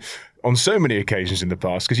you've done on so many occasions in the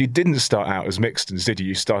past, because you didn't start out as Mixtons, did you?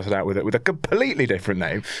 You started out with a completely different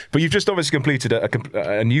name, but you've just obviously completed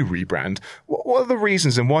a new rebrand. What are the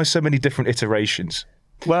reasons and why so many different iterations?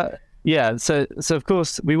 Well, yeah. So of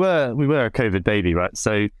course we were a COVID baby, right?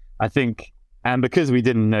 So I think, and because we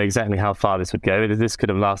didn't know exactly how far this would go, this could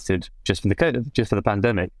have lasted just for the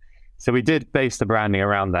pandemic. So we did base the branding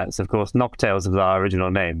around that. So of course, Knocktails was our original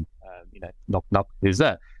name. Knock knock, who's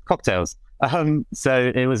there? Cocktails.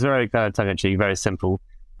 So it was very kind of tongue-in-cheek, very simple.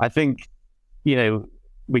 I think,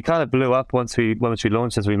 we kind of blew up once we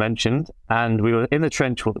launched, as we mentioned, and we were in the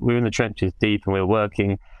trenches deep, and we were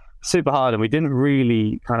working super hard, and we didn't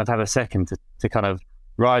really kind of have a second to kind of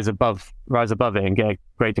rise above it and get a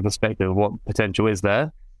greater perspective of what potential is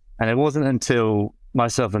there. And it wasn't until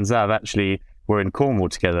myself and Xav actually were in Cornwall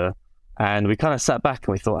together, and we kind of sat back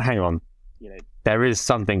and we thought, hang on, there is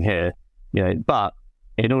something here, but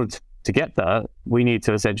in order to get that, we need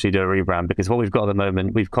to essentially do a rebrand, because what we've got at the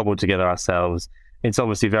moment, we've cobbled together ourselves. It's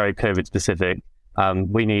obviously very COVID specific.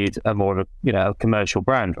 We need a more of a commercial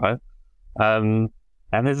brand, right? And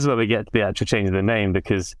this is where we get to the actual change of the name,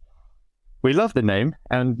 because we love the name,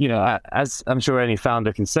 and as I'm sure any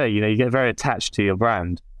founder can say, you get very attached to your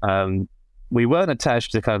brand. We weren't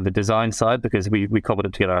attached to kind of the design side because we cobbled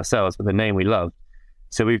it together ourselves, but the name we loved.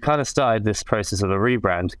 So we kind of started this process of a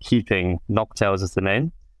rebrand, keeping Knocktails as the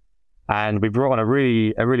name. And we brought on a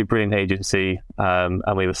really brilliant agency, and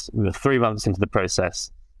we were 3 months into the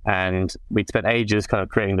process, and we'd spent ages kind of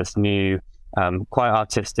creating this new, quite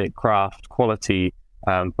artistic, craft, quality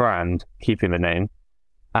brand, keeping the name.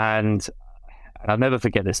 And I'll never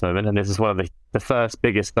forget this moment, and this is one of the first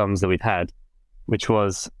biggest thumbs that we'd had, which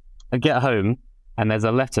was, I get home, and there's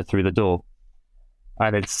a letter through the door,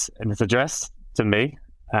 and it's addressed to me,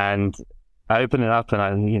 and I open it up,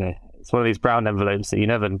 and it's one of these brown envelopes that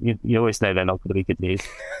you always know they're not going to be good news.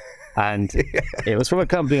 And It was from a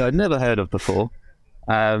company I'd never heard of before.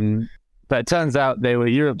 But it turns out they were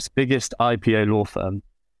Europe's biggest IPO law firm.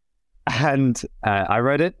 And I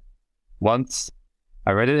read it once,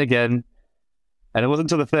 I read it again, and it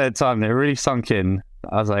wasn't until the third time that it really sunk in.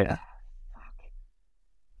 I was like, fuck.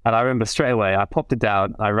 And I remember straight away, I popped it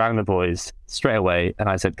down, I rang the boys straight away, and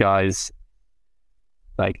I said, guys,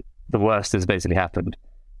 the worst has basically happened.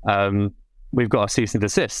 We've got a cease and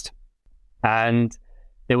desist. And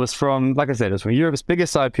it was from, like I said, it was from Europe's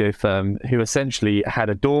biggest IPO firm, who essentially had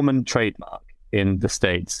a dormant trademark in the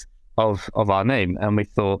States of our name. And we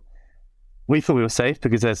thought we were safe,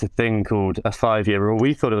 because there's a thing called a 5-year rule.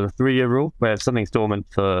 We thought it was a 3-year rule, where if something's dormant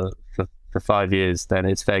for 5 years, then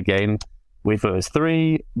it's fair game. We thought it was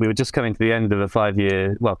 3. We were just coming to the end of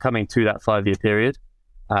coming to that 5-year period.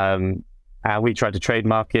 And we tried to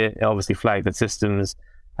trademark it. It obviously flagged the systems.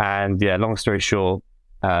 And long story short,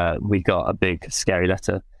 we got a big, scary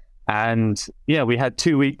letter. And we had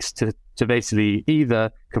 2 weeks to basically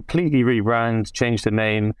either completely rebrand, change the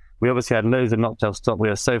name. We obviously had loads of Knocktail stock. We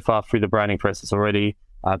were so far through the branding process already.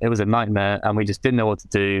 It was a nightmare, and we just didn't know what to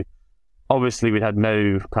do. Obviously, we'd had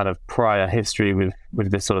no kind of prior history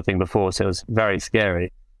with this sort of thing before, so it was very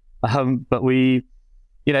scary. But we,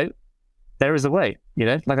 there is a way,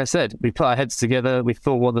 like I said, we put our heads together. We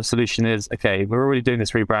thought what the solution is. Okay, we're already doing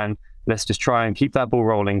this rebrand. Let's just try and keep that ball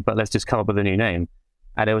rolling, but let's just come up with a new name.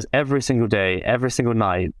 And it was every single day, every single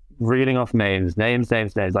night, reeling off names,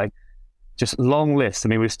 like just long lists. I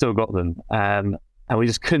mean, we've still got them. And we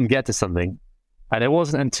just couldn't get to something. And it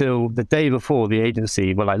wasn't until the day before the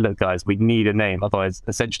agency were like, look, guys, we need a name. Otherwise,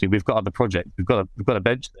 essentially, we've got other projects. We've got to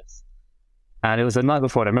bench this. And it was the night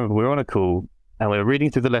before, and I remember we were on a call, and we were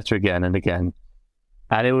reading through the letter again and again.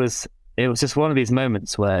 And it was just one of these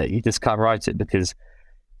moments where you just can't write it, because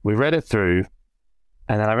we read it through,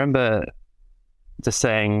 and then I remember just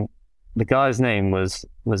saying the guy's name was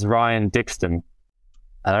Ryan Dixton.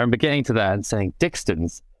 And I remember getting to that and saying,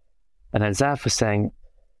 Dixtons. And then Xav was saying,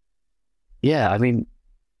 yeah, I mean,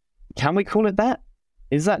 can we call it that?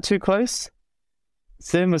 Is that too close?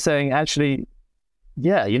 Sim was saying, actually,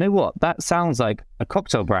 yeah, you know what? That sounds like a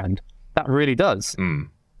cocktail brand. That really does. Mm.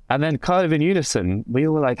 And then kind of in unison, we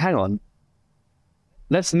were like, hang on,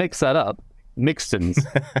 let's mix that up. Mixtons.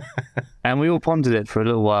 And we all pondered it for a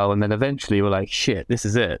little while, and then eventually we're like, shit, this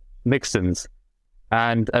is it. Mixtons.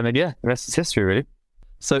 And then, the rest is history, really.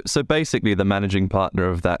 So basically, the managing partner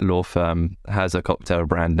of that law firm has a cocktail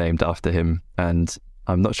brand named after him, and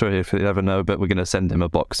I'm not sure if he'll ever know, but we're going to send him a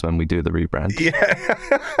box when we do the rebrand. Yeah,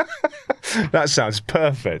 that sounds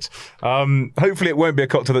perfect. Hopefully, it won't be a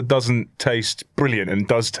cocktail that doesn't taste brilliant and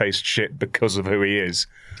does taste shit because of who he is.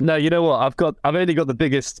 No, you know what? I've only got the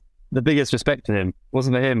biggest the biggest respect to him. If it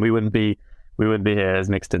wasn't for him, we wouldn't be here as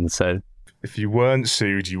Mixtons. So if you weren't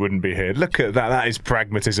sued, you wouldn't be here. Look at that. That is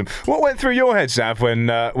pragmatism. What went through your head, Xav,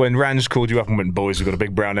 when Ranj called you up and went, boys, we've got a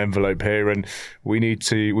big brown envelope here and we need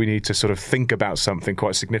to sort of think about something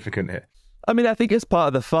quite significant here? I mean, I think it's part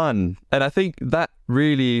of the fun. And I think that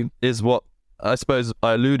really is what I suppose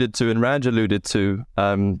I alluded to and Ranj alluded to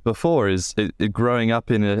before, is growing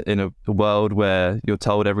up in a world where you're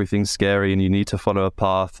told everything's scary and you need to follow a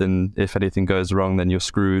path, and if anything goes wrong, then you're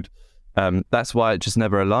screwed. That's why it just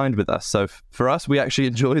never aligned with us. So for us, we actually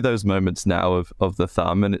enjoy those moments now of the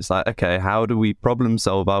thumb, and it's like, okay, how do we problem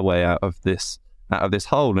solve our way out of this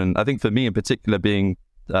hole? And I think for me in particular, being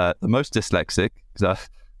the most dyslexic, because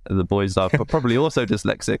the boys are probably also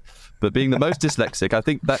dyslexic, but being the most dyslexic, I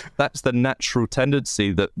think that's the natural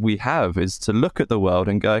tendency that we have, is to look at the world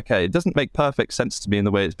and go, okay, it doesn't make perfect sense to me in the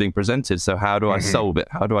way it's being presented, so how do I solve it?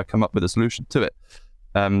 How do I come up with a solution to it?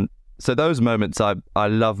 So those moments I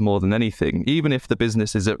love more than anything. Even if the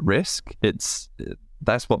business is at risk,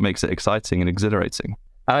 that's what makes it exciting and exhilarating.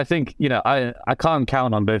 I think, I can't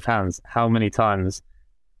count on both hands how many times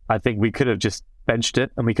I think we could have just benched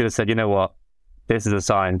it and we could have said, you know what, this is a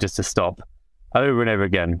sign just to stop, over and over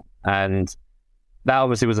again. And that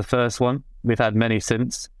obviously was the first one. We've had many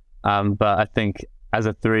since. But I think as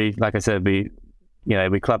a three, like I said, we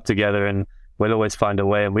club together and we'll always find a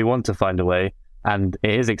way, and we want to find a way. And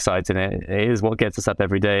it is exciting. It is what gets us up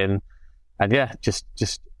every day. And yeah,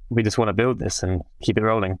 we just want to build this and keep it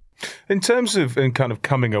rolling. In terms of and kind of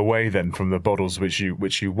coming away then from the bottles which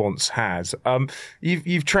you once had,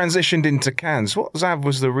 you've transitioned into cans. What, Xav,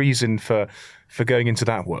 was the reason for going into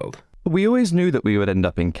that world? We always knew that we would end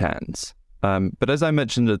up in cans. But as I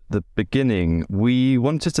mentioned at the beginning, we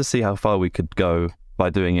wanted to see how far we could go by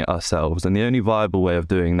doing it ourselves. And the only viable way of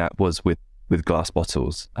doing that was with glass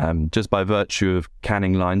bottles, just by virtue of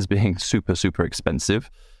canning lines being super, super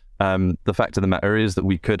expensive. The fact of the matter is that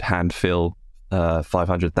we could hand fill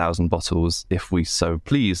 500,000 bottles if we so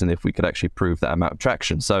please, and if we could actually prove that amount of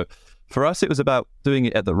traction. So for us, it was about doing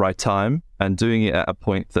it at the right time and doing it at a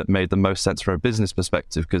point that made the most sense from a business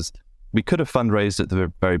perspective, because we could have fundraised at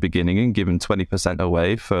the very beginning and given 20%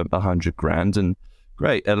 away for 100 grand, and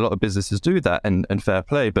great, a lot of businesses do that, and fair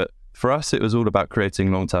play. But for us, it was all about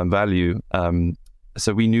creating long-term value.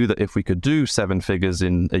 So we knew that if we could do 7 figures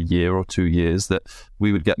in a year or 2 years, that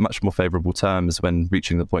we would get much more favorable terms when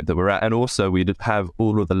reaching the point that we're at. And also we'd have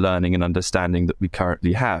all of the learning and understanding that we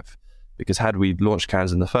currently have. Because had we launched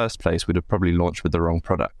cans in the first place, we'd have probably launched with the wrong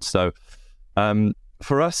product. So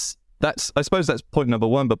for us, I suppose that's point number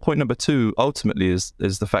one. But point number two, ultimately, is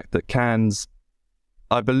the fact that cans,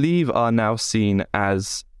 I believe, are now seen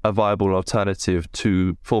as a viable alternative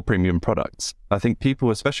to full premium products. I think people,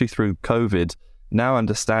 especially through COVID, now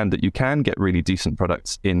understand that you can get really decent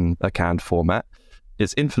products in a canned format.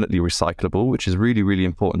 It's infinitely recyclable, which is really, really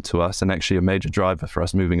important to us, and actually a major driver for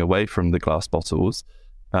us moving away from the glass bottles.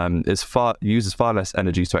 Uses far less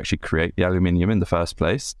energy to actually create the aluminium in the first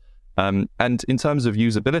place. And in terms of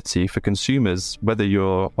usability for consumers, whether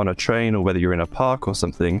you're on a train or whether you're in a park or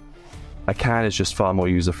something, a can is just far more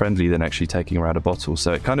user-friendly than actually taking around a bottle.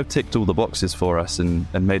 So it kind of ticked all the boxes for us and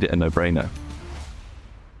made it a no-brainer.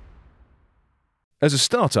 As a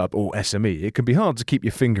startup or SME, it can be hard to keep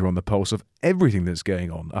your finger on the pulse of everything that's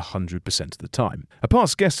going on 100% of the time. A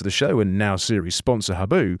past guest of the show and now series sponsor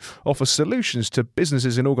Habu offers solutions to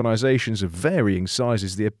businesses and organisations of varying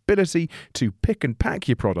sizes the ability to pick and pack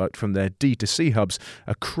your product from their D2C hubs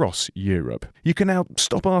across Europe. You can now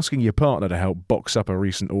stop asking your partner to help box up a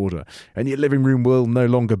recent order, and your living room will no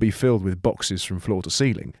longer be filled with boxes from floor to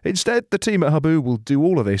ceiling. Instead, the team at Habu will do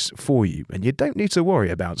all of this for you, and you don't need to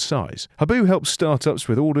worry about size. Habu helps startups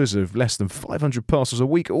with orders of less than 500 parcels a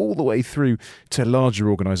week all the way through to larger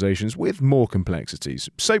organisations with more complexities.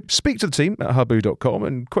 So speak to the team at habu.com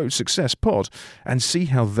and quote SuccessPod and see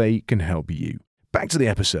how they can help you. Back to the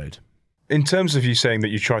episode. In terms of you saying that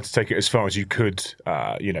you tried to take it as far as you could,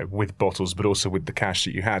 with bottles, but also with the cash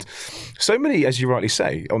that you had, so many, as you rightly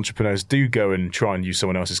say, entrepreneurs do go and try and use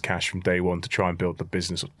someone else's cash from day one to try and build the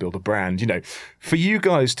business or build a brand. For you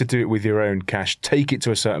guys to do it with your own cash, take it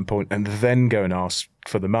to a certain point, and then go and ask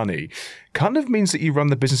for the money, kind of means that you run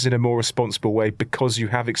the business in a more responsible way because you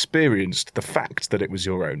have experienced the fact that it was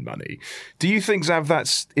your own money. Do you think, Xav,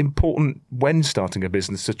 that's important when starting a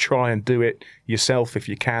business, to try and do it yourself if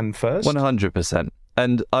you can first? 100%.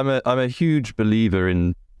 And I'm a huge believer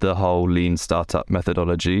in the whole lean startup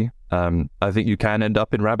methodology. I think you can end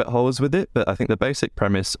up in rabbit holes with it, but I think the basic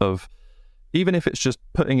premise of, even if it's just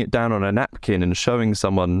putting it down on a napkin and showing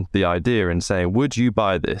someone the idea and saying, would you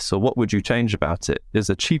buy this, or what would you change about it, is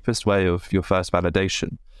the cheapest way of your first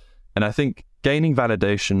validation. And I think gaining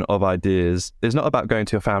validation of ideas is not about going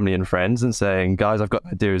to your family and friends and saying, guys, I've got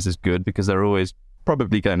ideas is good, because they're always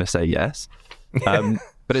probably going to say yes.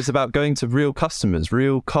 But it's about going to real customers,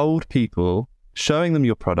 real cold people, showing them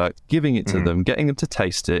your product, giving it to them, getting them to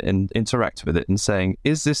taste it and interact with it, and saying,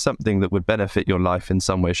 is this something that would benefit your life in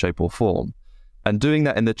some way, shape or form? And doing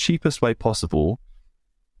that in the cheapest way possible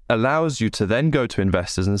allows you to then go to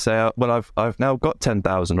investors and say, well, I've now got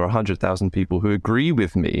 10,000 or 100,000 people who agree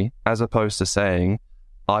with me, as opposed to saying,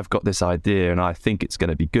 I've got this idea and I think it's going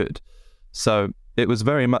to be good. So it was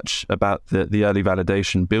very much about the early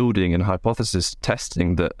validation building and hypothesis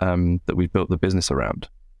testing that we built the business around.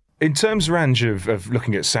 In terms, Ranj, of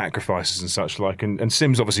looking at sacrifices and such like, and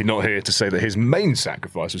Sim's obviously not here to say that his main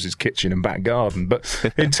sacrifice was his kitchen and back garden, but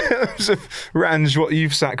in terms of, Ranj, what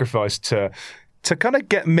you've sacrificed to kind of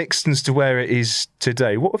get Mixtons to where it is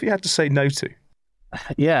today, what have you had to say no to?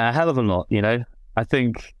 Yeah, a hell of a lot, you know. I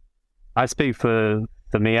think I speak for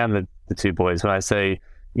me and the two boys when I say,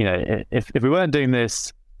 you know, if we weren't doing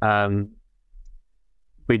this,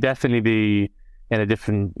 we'd definitely be in a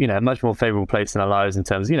different, you know, a much more favorable place in our lives in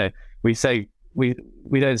terms, you know, we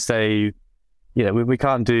don't say, you know, we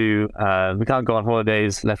can't go on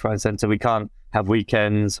holidays left, right, and center. We can't have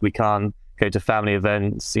weekends. We can't go to family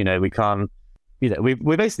events. You know, we can't, you know, we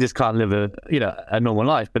basically just can't live a normal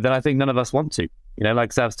life. But then I think none of us want to, you know,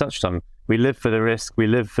 like Xav's touched on, we live for the risk. We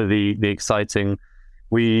live for the exciting.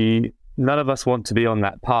 None of us want to be on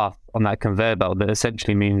that path, on that conveyor belt that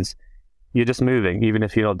essentially means you're just moving, even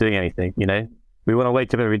if you're not doing anything, you know. We want to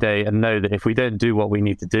wake up every day and know that if we don't do what we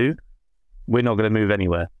need to do, we're not going to move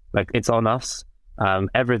anywhere. Like, it's on us.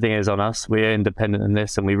 Everything is on us. We're independent in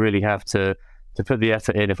this, and we really have to put the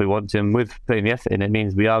effort in if we want to. And with putting the effort in, it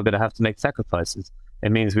means we are going to have to make sacrifices.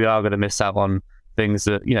 It means we are going to miss out on things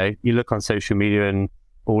that, you know, you look on social media and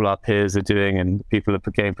all our peers are doing, and people are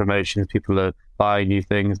getting promotions, people are buying new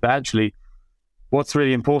things. But actually, what's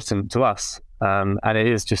really important to us, and it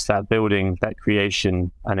is just that building, that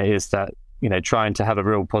creation, and it is that, you know, trying to have a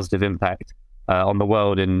real positive impact on the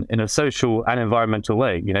world in a social and environmental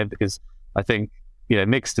way, you know, because I think, you know,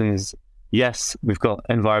 Mixtons, yes, we've got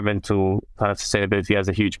environmental kind of sustainability as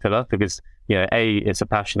a huge pillar because, you know, A, it's a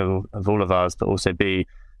passion of all of ours, but also B,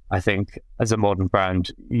 I think as a modern brand,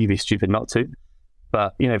 you'd be stupid not to.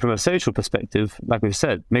 But, you know, from a social perspective, like we've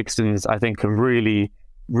said, Mixtons, I think, can really,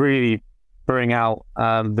 really bring out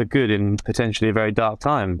the good in potentially a very dark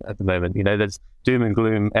time at the moment. You know, there's doom and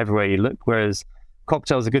gloom everywhere you look, whereas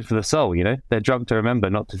cocktails are good for the soul, you know? They're drunk to remember,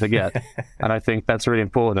 not to forget. And I think that's really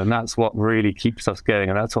important, and that's what really keeps us going,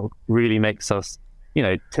 and that's what really makes us, you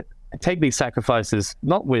know, take these sacrifices,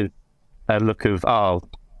 not with a look of, oh,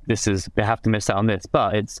 we have to miss out on this,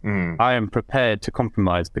 but it's, I am prepared to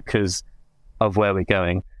compromise because of where we're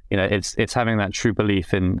going. You know, it's having that true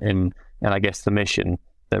belief in I guess, the mission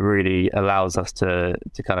that really allows us to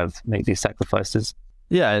kind of make these sacrifices.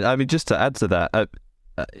 Yeah, I mean, just to add to that,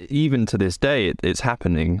 even to this day, it's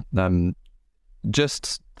happening.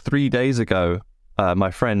 Just 3 days ago,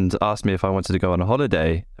 my friend asked me if I wanted to go on a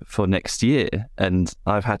holiday for next year, and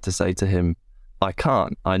I've had to say to him, I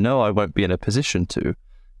can't. I know I won't be in a position to.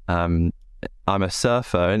 I'm a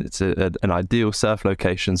surfer, and it's an ideal surf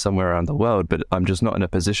location somewhere around the world, but I'm just not in a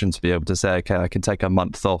position to be able to say, okay, I can take a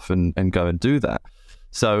month off and go and do that.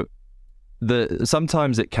 So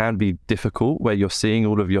sometimes it can be difficult where you're seeing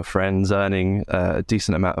all of your friends earning a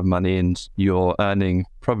decent amount of money, and you're earning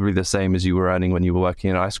probably the same as you were earning when you were working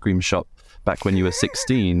in an ice cream shop back when you were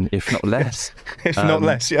 16, if not less. If not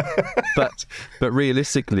less, yeah. but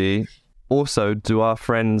realistically, also, do our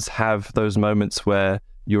friends have those moments where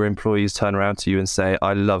your employees turn around to you and say,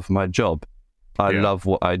 I love my job. I love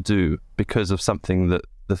what I do because of something that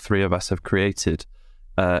the three of us have created.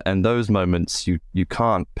 And those moments you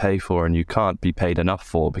can't pay for, and you can't be paid enough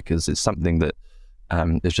for, because it's something that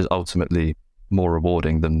is just ultimately more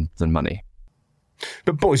rewarding than money.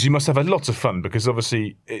 But boys, you must have a lot of fun, because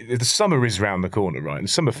obviously the summer is round the corner, right? And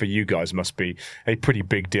summer for you guys must be a pretty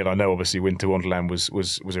big deal. I know obviously Winter Wonderland was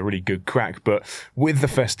a really good crack, but with the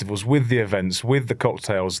festivals, with the events, with the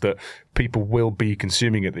cocktails that people will be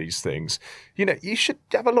consuming at these things, you know, you should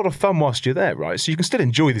have a lot of fun whilst you're there, right? So you can still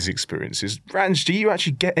enjoy these experiences. Ranj, do you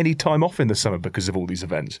actually get any time off in the summer because of all these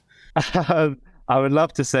events? I would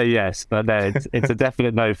love to say yes, but no, it's a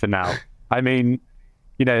definite no for now. I mean,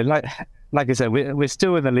 you know, like I said, we're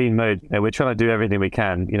still in the lean mode. You know, we're trying to do everything we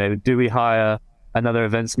can. You know, do we hire another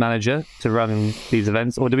events manager to run these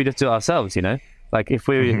events, or do we just do it ourselves? You know, like if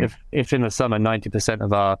if in the summer 90%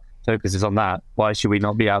 of our focus is on that, why should we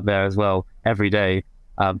not be out there as well every day,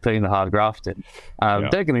 putting the hard graft in? Don't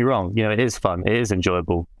get me wrong. You know, it is fun. It is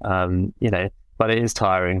enjoyable. You know, but it is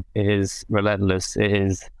tiring. It is relentless. It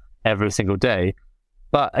is every single day.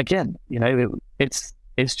 But again, it's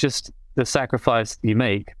just the sacrifice you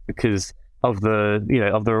make because of the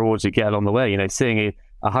rewards you get along the way. Seeing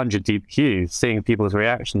 100 deep queues, seeing people's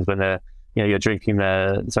reactions when they're drinking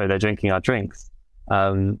our drinks.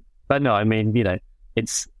 But no, I mean,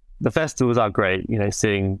 it's the festivals are great.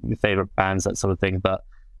 Seeing your favorite bands, that sort of thing. But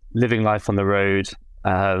living life on the road,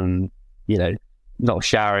 not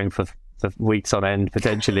showering for weeks on end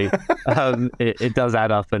potentially, it does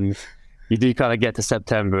add up, and you do kind of get to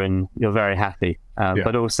September and you're very happy,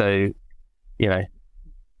 but also,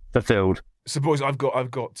 fulfilled. So, boys, I've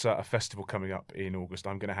got a festival coming up in August.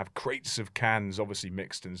 I'm going to have crates of cans, obviously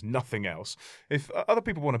Mixtons, nothing else. If other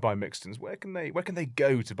people want to buy Mixtons, where can they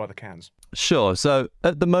go to buy the cans? Sure. So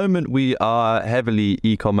at the moment we are heavily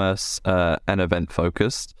e-commerce and event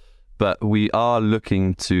focused, but we are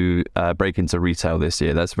looking to break into retail this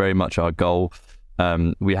year. That's very much our goal.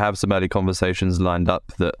 We have some early conversations lined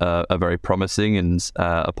up that are very promising, and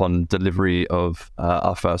upon delivery of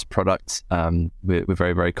our first product, we're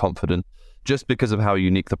very, very confident. Just because of how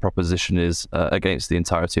unique the proposition is against the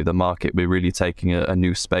entirety of the market, we're really taking a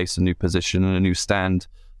new space, a new position, and a new stand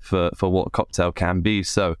for what cocktail can be.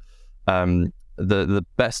 So the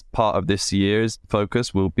best part of this year's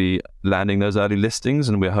focus will be landing those early listings,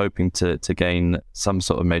 and we're hoping to gain some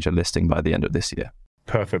sort of major listing by the end of this year.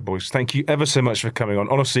 Perfect, boys. Thank you ever so much for coming on.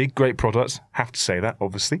 Honestly, great product. Have to say that,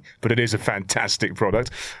 obviously, but it is a fantastic product.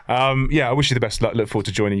 I wish you the best luck. Look forward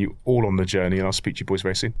to joining you all on the journey, and I'll speak to you boys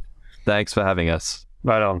very soon. Thanks for having us.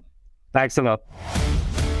 Right on. Thanks a lot.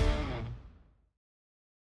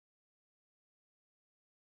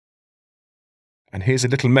 And here's a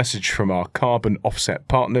little message from our carbon offset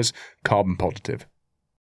partners, Carbon Positive.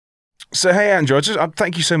 So, hey, Andrew,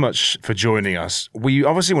 thank you so much for joining us. We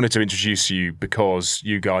obviously wanted to introduce you because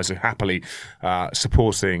you guys are happily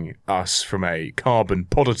supporting us from a carbon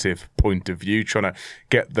positive point of view, trying to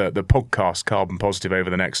get the podcast Carbon Positive over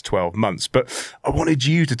the next 12 months. But I wanted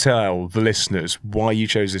you to tell the listeners why you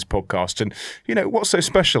chose this podcast and, what's so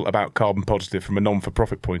special about Carbon Positive from a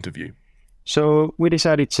non-for-profit point of view. So we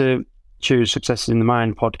decided to choose Successes in the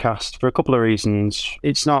Mind podcast for a couple of reasons.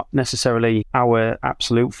 It's not necessarily our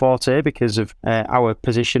absolute forte because of our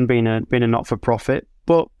position being a not-for-profit,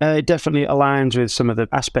 but it definitely aligns with some of the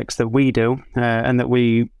aspects that we do and that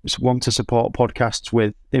we want to support podcasts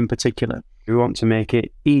with in particular. We want to make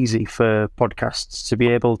it easy for podcasts to be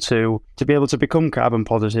able to become carbon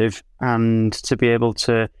positive and to be able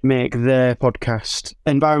to make their podcast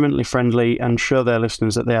environmentally friendly and show their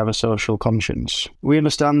listeners that they have a social conscience. We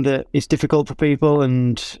understand that it's difficult for people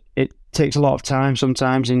and it takes a lot of time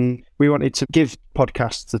sometimes, and we wanted to give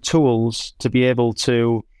podcasts the tools to be able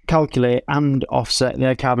to calculate and offset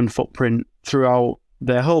their carbon footprint throughout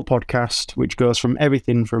their whole podcast, which goes from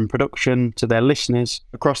everything from production to their listeners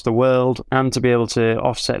across the world, and to be able to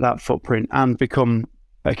offset that footprint and become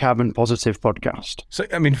a carbon positive podcast. So,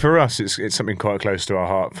 I mean, for us, it's something quite close to our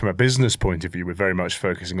heart. From a business point of view, we're very much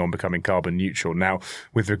focusing on becoming carbon neutral. Now,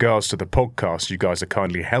 with regards to the podcast, you guys are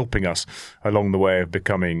kindly helping us along the way of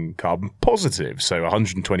becoming carbon positive. So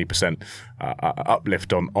 120%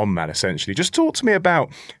 uplift on that, essentially. Just talk to me about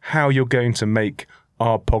how you're going to make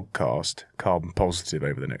our podcast carbon positive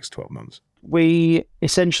over the next 12 months. We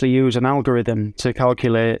essentially use an algorithm to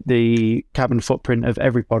calculate the carbon footprint of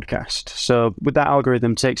every podcast. So with that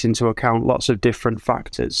algorithm takes into account lots of different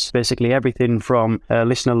factors, basically everything from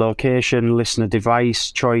listener location, listener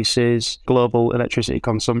device choices, global electricity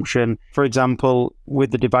consumption. For example, with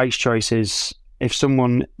the device choices, if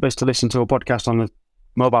someone was to listen to a podcast on a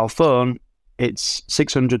mobile phone, it's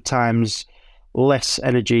 600 times less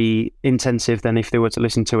energy intensive than if they were to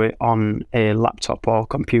listen to it on a laptop or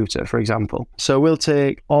computer, for example. So we'll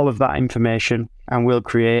take all of that information and we'll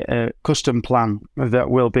create a custom plan that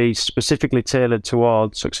will be specifically tailored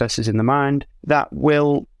towards Successes in the Mind. That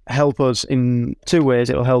will help us in two ways.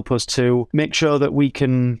 It'll help us to make sure that we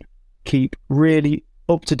can keep really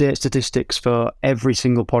up-to-date statistics for every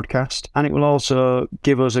single podcast, and it will also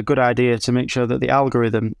give us a good idea to make sure that the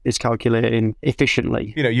algorithm is calculating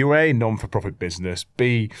efficiently. You're a non-for-profit business.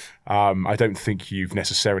 B, I don't think you've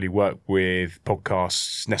necessarily worked with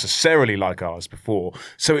podcasts necessarily like ours before,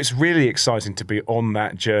 so it's really exciting to be on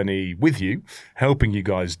that journey with you, helping you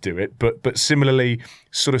guys do it, but similarly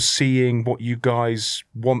sort of seeing what you guys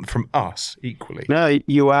want from us equally. No,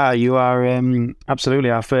 you are absolutely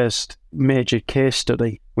our first major case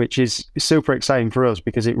study, which is super exciting for us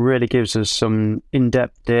because it really gives us some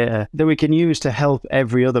in-depth data that we can use to help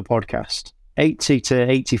every other podcast. 80 to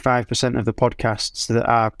 85% of the podcasts that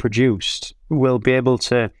are produced will be able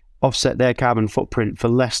to offset their carbon footprint for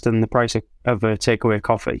less than the price of a takeaway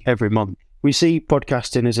coffee every month. We see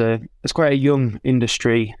podcasting as quite a young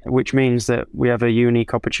industry, which means that we have a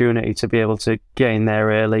unique opportunity to be able to get in there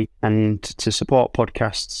early and to support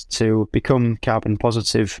podcasts to become carbon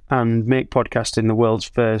positive and make podcasting the world's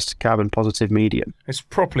first carbon positive medium. It's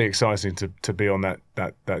properly exciting to be on that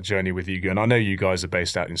journey with you. And I know you guys are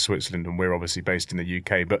based out in Switzerland and we're obviously based in the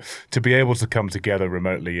UK, but to be able to come together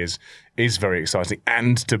remotely is very exciting,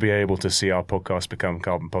 and to be able to see our podcast become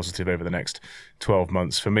carbon positive over the next 12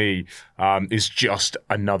 months for me is just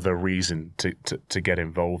another reason to get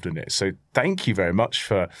involved in it. So thank you very much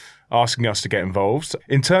for asking us to get involved.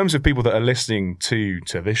 In terms of people that are listening to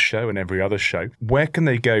this show and every other show, where can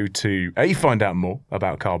they go to A, find out more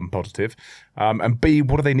about Carbon Positive, and B,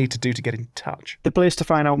 what do they need to do to get in touch? The place to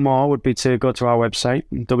find out more would be to go to our website,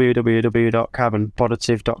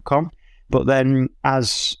 www.carbonpositive.com. But then,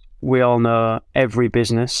 as we all know, every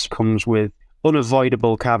business comes with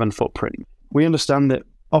unavoidable carbon footprint. We understand that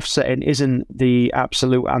offsetting isn't the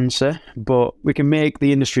absolute answer, but we can make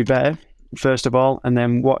the industry better, first of all, and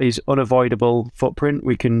then what is unavoidable footprint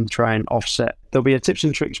we can try and offset. There'll be a tips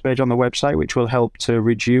and tricks page on the website which will help to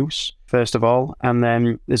reduce, first of all, and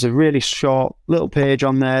then there's a really short little page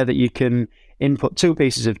on there that you can input 2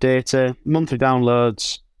 pieces of data, monthly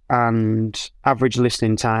downloads and average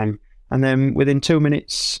listening time. And then within 2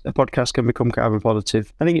 minutes, a podcast can become carbon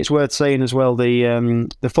positive. I think it's worth saying as well, the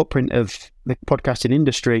footprint of the podcasting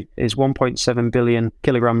industry is 1.7 billion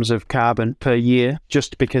kilograms of carbon per year,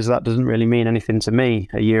 just because that doesn't really mean anything to me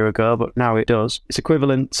a year ago, but now it does. It's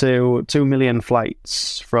equivalent to 2 million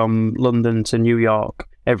flights from London to New York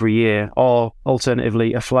every year, or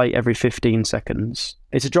alternatively, a flight every 15 seconds.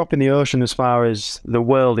 It's a drop in the ocean as far as the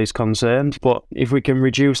world is concerned, but if we can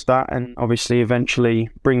reduce that and obviously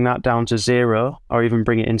eventually bring that down to zero, or even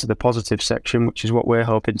bring it into the positive section, which is what we're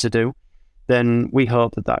hoping to do, then we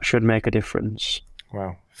hope that should make a difference.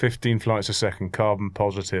 Wow. 15 flights a second, carbon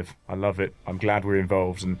positive. I love it. I'm glad we're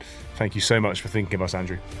involved, and thank you so much for thinking of us,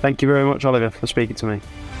 Andrew. Thank you very much, Oliver, for speaking to me.